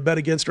don't think they're a bet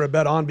against or a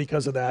bet on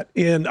because of that.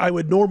 And I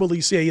would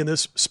normally say in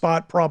this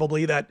spot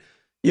probably that,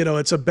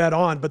 it's a bet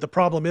on. But the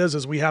problem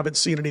is we haven't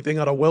seen anything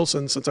out of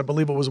Wilson since I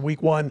believe it was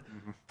week 1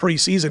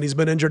 preseason. He's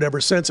been injured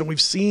ever since. And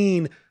we've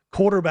seen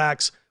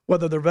quarterbacks,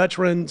 whether they're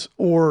veterans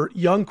or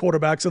young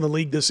quarterbacks in the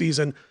league this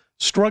season,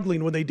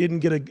 struggling when they didn't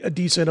get a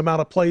decent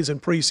amount of plays in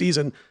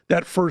preseason,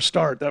 that first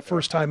start, that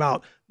first time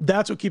out.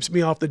 That's what keeps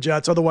me off the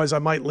Jets. Otherwise, I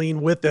might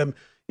lean with them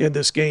in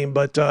this game.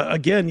 But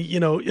again,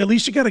 at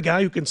least you got a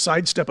guy who can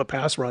sidestep a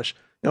pass rush.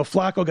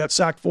 Flacco got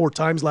sacked 4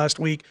 times last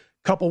week.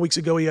 A couple weeks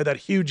ago, he had that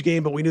huge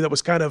game, but we knew that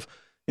was kind of,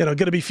 going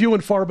to be few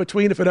and far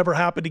between if it ever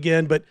happened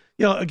again. But,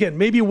 again,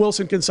 maybe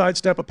Wilson can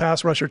sidestep a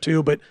pass rush or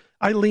two, but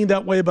I lean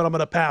that way, but I'm going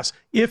to pass.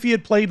 If he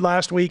had played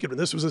last week and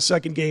this was his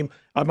second game,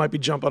 I might be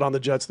jumping on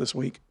the Jets this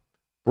week.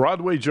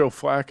 Broadway Joe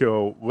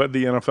Flacco led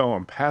the NFL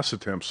in pass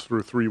attempts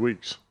through 3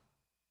 weeks.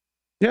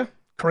 Yeah.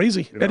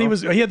 Crazy. And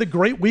he had the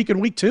great week in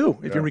week 2,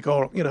 if you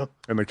recall,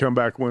 And the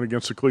comeback win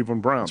against the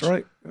Cleveland Browns. That's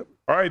right. Yep.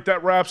 All right,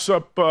 that wraps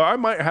up. I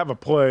might have a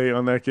play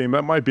on that game.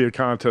 That might be a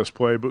contest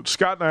play. But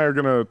Scott and I are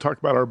going to talk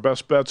about our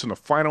best bets in the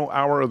final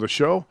hour of the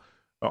show.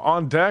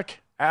 On deck,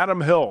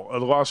 Adam Hill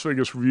of the Las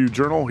Vegas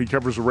Review-Journal. He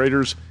covers the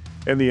Raiders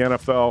and the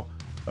NFL.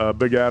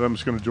 Big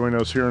Adam's going to join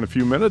us here in a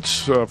few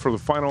minutes for the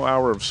final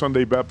hour of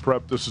Sunday Bet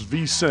Prep. This is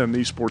VSiN,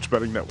 the Sports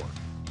Betting Network.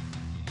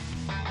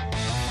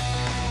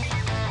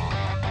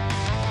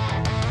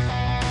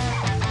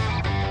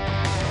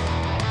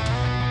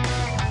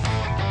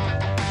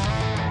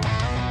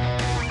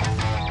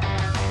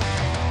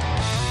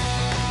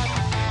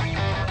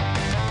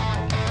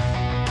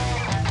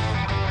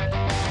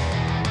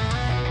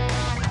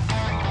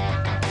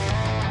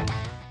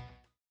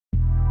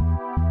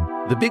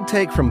 The Big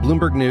Take from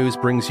Bloomberg News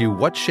brings you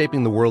what's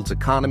shaping the world's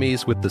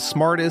economies with the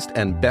smartest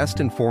and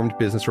best-informed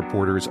business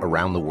reporters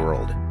around the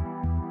world.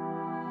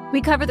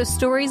 We cover the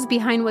stories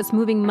behind what's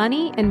moving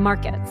money and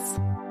markets,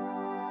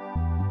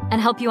 and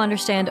help you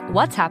understand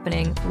what's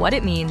happening, what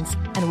it means,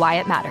 and why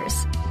it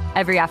matters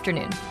every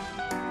afternoon.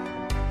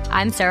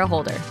 I'm Sarah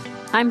Holder.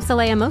 I'm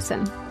Saleha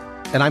Mohsin.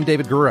 And I'm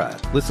David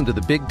Gura. Listen to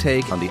The Big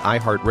Take on the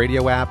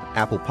iHeartRadio app,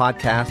 Apple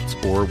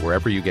Podcasts, or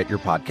wherever you get your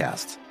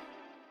podcasts.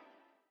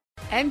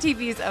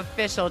 MTV's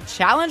official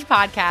Challenge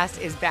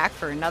podcast is back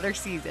for another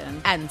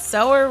season. And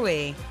so are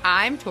we.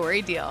 I'm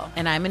Tori Deal.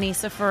 And I'm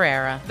Anissa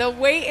Ferreira. The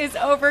wait is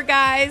over,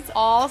 guys.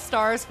 All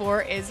Stars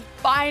 4 is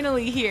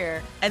finally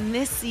here. And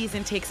this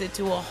season takes it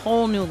to a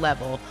whole new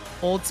level.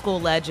 Old school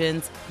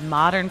legends,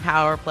 modern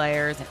power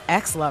players, and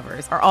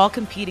ex-lovers are all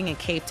competing in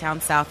Cape Town,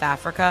 South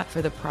Africa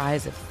for the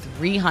prize of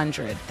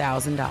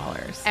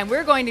 $300,000. And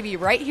we're going to be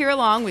right here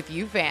along with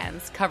you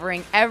fans,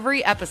 covering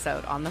every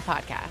episode on the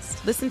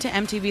podcast. Listen to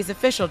MTV's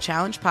official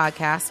Challenge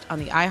podcast on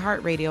the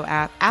iHeartRadio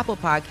app, Apple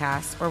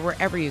Podcasts, or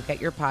wherever you get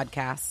your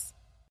podcasts.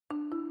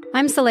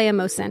 I'm Saleha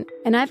Mohsin,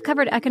 and I've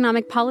covered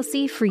economic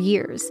policy for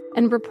years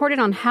and reported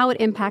on how it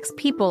impacts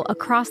people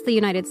across the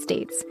United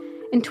States.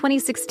 In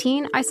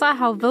 2016, I saw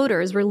how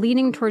voters were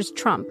leaning towards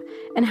Trump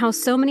and how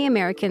so many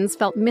Americans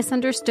felt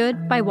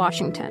misunderstood by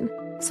Washington.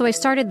 So I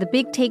started The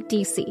Big Take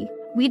DC.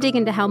 We dig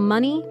into how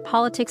money,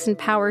 politics, and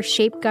power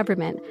shape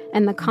government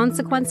and the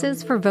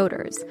consequences for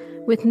voters.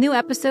 With new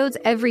episodes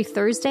every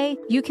Thursday,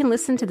 you can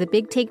listen to The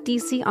Big Take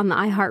DC on the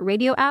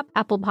iHeartRadio app,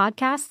 Apple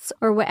Podcasts,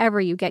 or wherever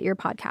you get your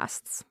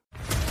podcasts.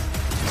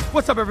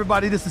 What's up,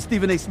 everybody? This is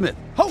Stephen A. Smith,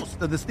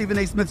 host of the Stephen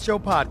A. Smith Show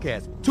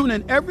podcast. Tune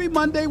in every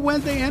Monday,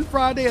 Wednesday, and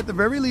Friday at the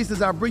very least as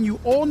I bring you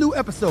all new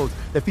episodes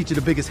that feature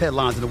the biggest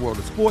headlines in the world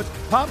of sports,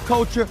 pop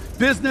culture,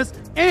 business,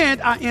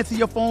 and I answer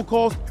your phone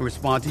calls and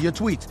respond to your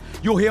tweets.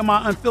 You'll hear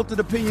my unfiltered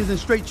opinions and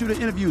straight-shooter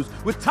interviews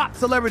with top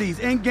celebrities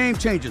and game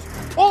changers.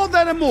 All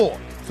that and more.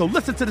 So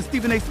listen to the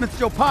Stephen A. Smith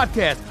Show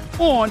podcast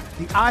on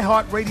the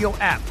iHeartRadio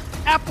app,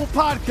 Apple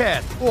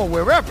Podcasts, or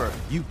wherever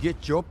you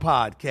get your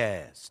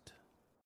podcasts.